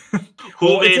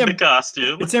 Who made the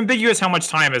costume? It's ambiguous how much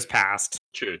time has passed.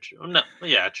 True. No,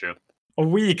 yeah, true. A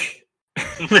week.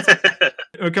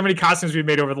 Look how many costumes we've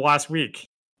made over the last week.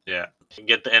 Yeah. You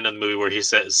get the end of the movie where he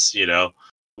says,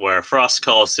 where Frost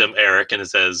calls him Eric and it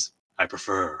says, "I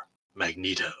prefer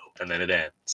Magneto." And then it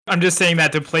ends. I'm just saying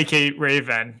that to placate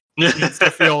Raven. He needs to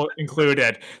feel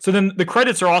included. So then the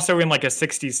credits are also in like a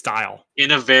 60s style.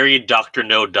 In a very Dr.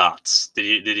 No Dots.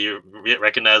 Did you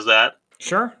recognize that?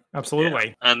 Sure, absolutely.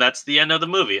 Yeah. And that's the end of the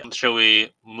movie. Shall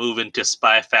we move into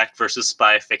spy fact versus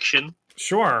spy fiction?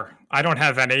 Sure. I don't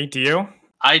have any. Do you?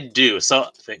 I do. So,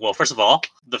 well, first of all,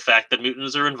 the fact that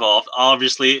mutants are involved,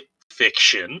 obviously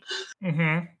fiction.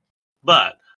 Mm-hmm.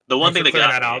 But the one thing that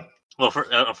got that out. Well,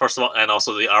 first of all, and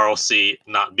also the ROC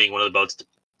not being one of the boats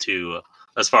to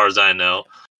as far as I know,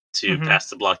 to pass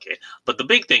the blockade. But the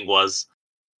big thing was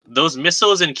those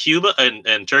missiles in Cuba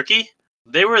and Turkey.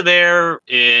 They were there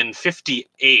in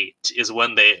 58 is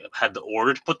when they had the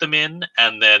order to put them in,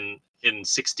 and then in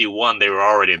 61 they were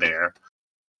already there.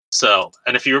 So,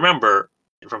 and if you remember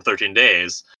from 13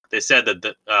 Days, they said that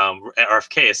the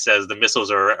RFK says the missiles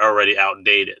are already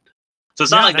outdated. So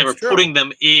it's not like they were putting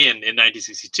them in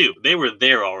 1962. They were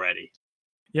there already.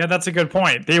 Yeah, that's a good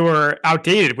point. They were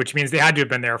outdated, which means they had to have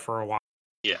been there for a while.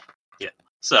 Yeah.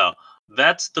 So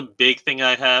that's the big thing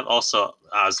I have. Also,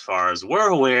 as far as we're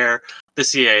aware, the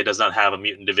CIA does not have a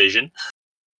mutant division.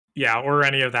 Yeah, or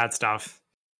any of that stuff.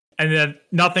 And then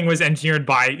nothing was engineered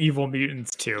by evil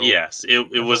mutants too. Yes,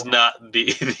 it was not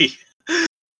the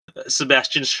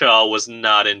Sebastian Shaw was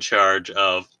not in charge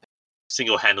of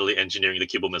single-handedly engineering the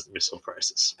Cuban Missile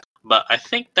Crisis. But I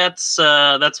think that's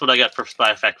what I got for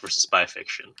spy fact versus spy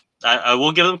fiction. I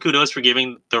will give them kudos for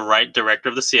giving the right director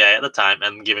of the CIA at the time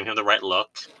and giving him the right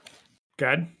look.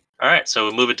 Good. All right, so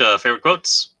we'll move into favorite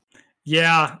quotes.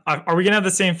 Yeah, are we gonna have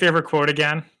the same favorite quote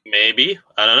again? Maybe.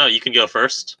 I don't know. You can go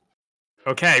first.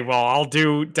 Okay, well, I'll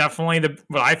do definitely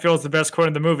what I feel is the best quote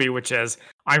in the movie, which is,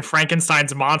 "I'm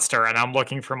Frankenstein's monster, and I'm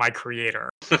looking for my creator."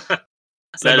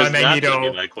 Said by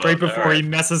Magneto right before he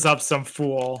messes up some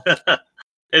fool.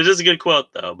 It is a good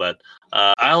quote, though, but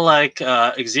I like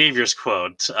Xavier's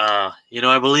quote. I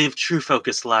believe true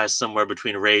focus lies somewhere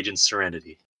between rage and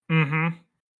serenity. Mm-hmm.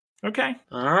 Okay.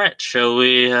 All right. Shall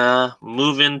we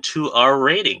move into our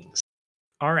ratings?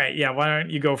 All right. Yeah, why don't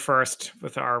you go first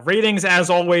with our ratings? As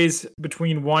always,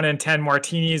 between 1 and 10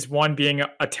 martinis, 1 being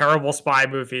a terrible spy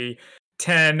movie,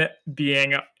 10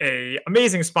 being a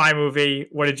amazing spy movie.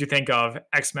 What did you think of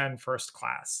X-Men First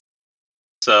Class?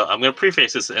 So I'm going to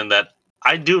preface this in that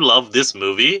I do love this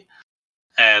movie,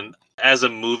 and as a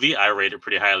movie, I rate it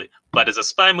pretty highly. But as a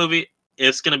spy movie,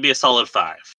 it's going to be a solid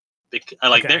 5.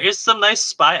 There is some nice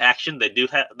spy action. They do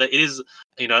have that. It is,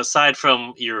 aside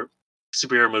from your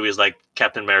superhero movies like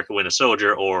Captain America: Winter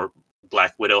Soldier or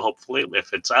Black Widow, hopefully,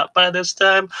 if it's out by this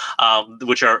time,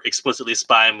 which are explicitly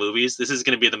spy movies. This is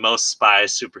going to be the most spy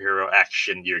superhero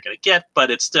action you're going to get,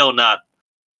 but it's still not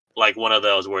like one of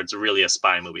those where it's really a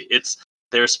spy movie.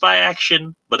 There's spy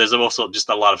action, but there's also just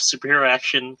a lot of superhero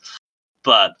action.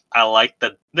 But I like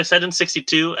that they're set in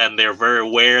 62, and they're very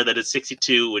aware that it's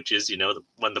 62, which is,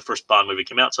 when the first Bond movie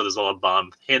came out, so there's a lot of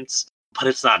Bond hints, but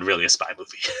it's not really a spy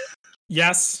movie.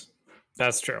 Yes,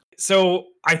 that's true. So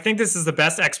I think this is the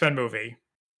best X-Men movie,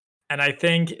 and I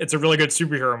think it's a really good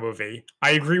superhero movie.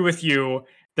 I agree with you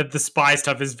that the spy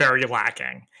stuff is very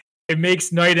lacking. It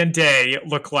makes Night and Day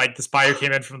look like the spy who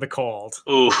came in from the cold.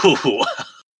 Ooh.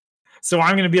 So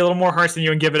I'm going to be a little more harsh than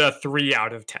you and give it a 3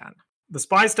 out of 10. The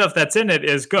spy stuff that's in it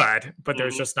is good, but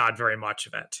there's just not very much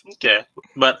of it. Okay,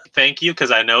 but thank you,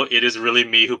 because I know it is really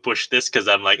me who pushed this, because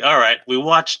I'm like, all right, we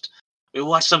watched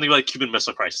something like Cuban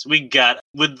Missile Crisis. We got,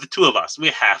 with the two of us, we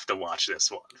have to watch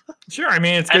this one. Sure, I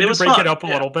mean, it's good to break it up a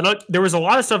little, but there was a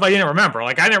lot of stuff I didn't remember.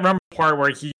 Like, I didn't remember the part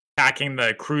where he's attacking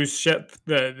the cruise ship,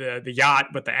 the yacht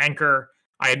with the anchor.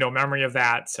 I had no memory of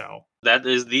that, so. That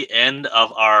is the end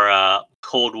of our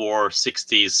Cold War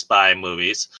 60s spy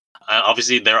movies.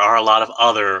 Obviously, there are a lot of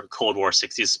other Cold War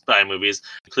 60s spy movies,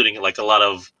 including like a lot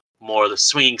of more the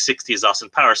swinging 60s Austin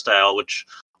Powers style, which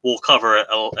we'll cover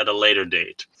at a later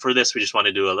date. For this, we just want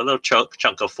to do a little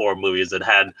chunk of 4 movies that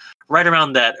had right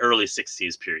around that early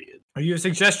 60s period. If you have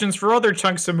suggestions for other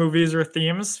chunks of movies or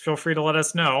themes, feel free to let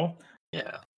us know.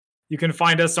 Yeah. You can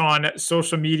find us on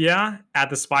social media at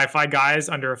the Spy-Fi Guys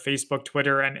under Facebook,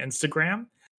 Twitter, and Instagram.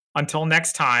 Until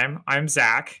next time, I'm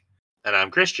Zach. And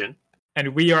I'm Christian.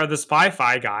 And we are the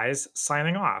Spy-Fi Guys,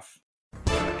 signing off.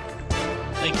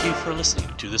 Thank you for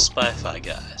listening to the Spy-Fi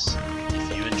Guys.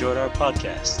 If you enjoyed our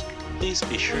podcast, please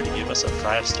be sure to give us a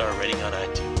 5-star rating on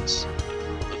iTunes.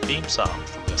 The theme song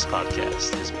from this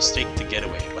podcast is Mistake to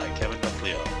Getaway by Kevin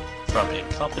MacLeod from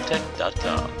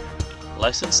Incompetech.com.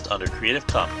 Licensed under Creative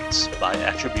Commons by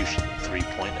Attribution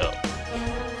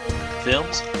 3.0.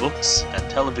 Films, books, and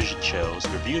television shows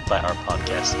reviewed by our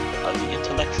podcast are the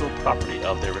intellectual property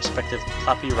of their respective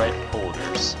copyright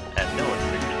holders, and no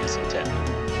infringement is intended.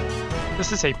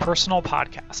 This is a personal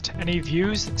podcast. Any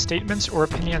views, statements, or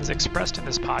opinions expressed in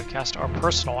this podcast are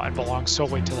personal and belong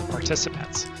solely to the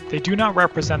participants. They do not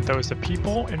represent those of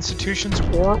people, institutions,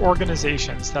 or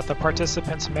organizations that the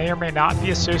participants may or may not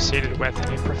be associated with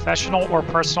in a professional or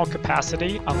personal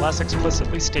capacity unless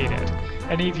explicitly stated.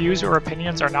 Any views or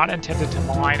opinions are not intended to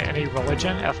malign any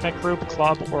religion, ethnic group,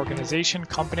 club, organization,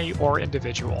 company, or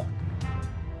individual.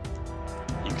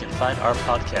 You can find our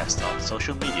podcast on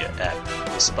social media at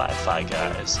The Spy-Fi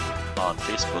Guys on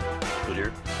Facebook,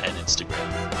 Twitter, and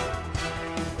Instagram.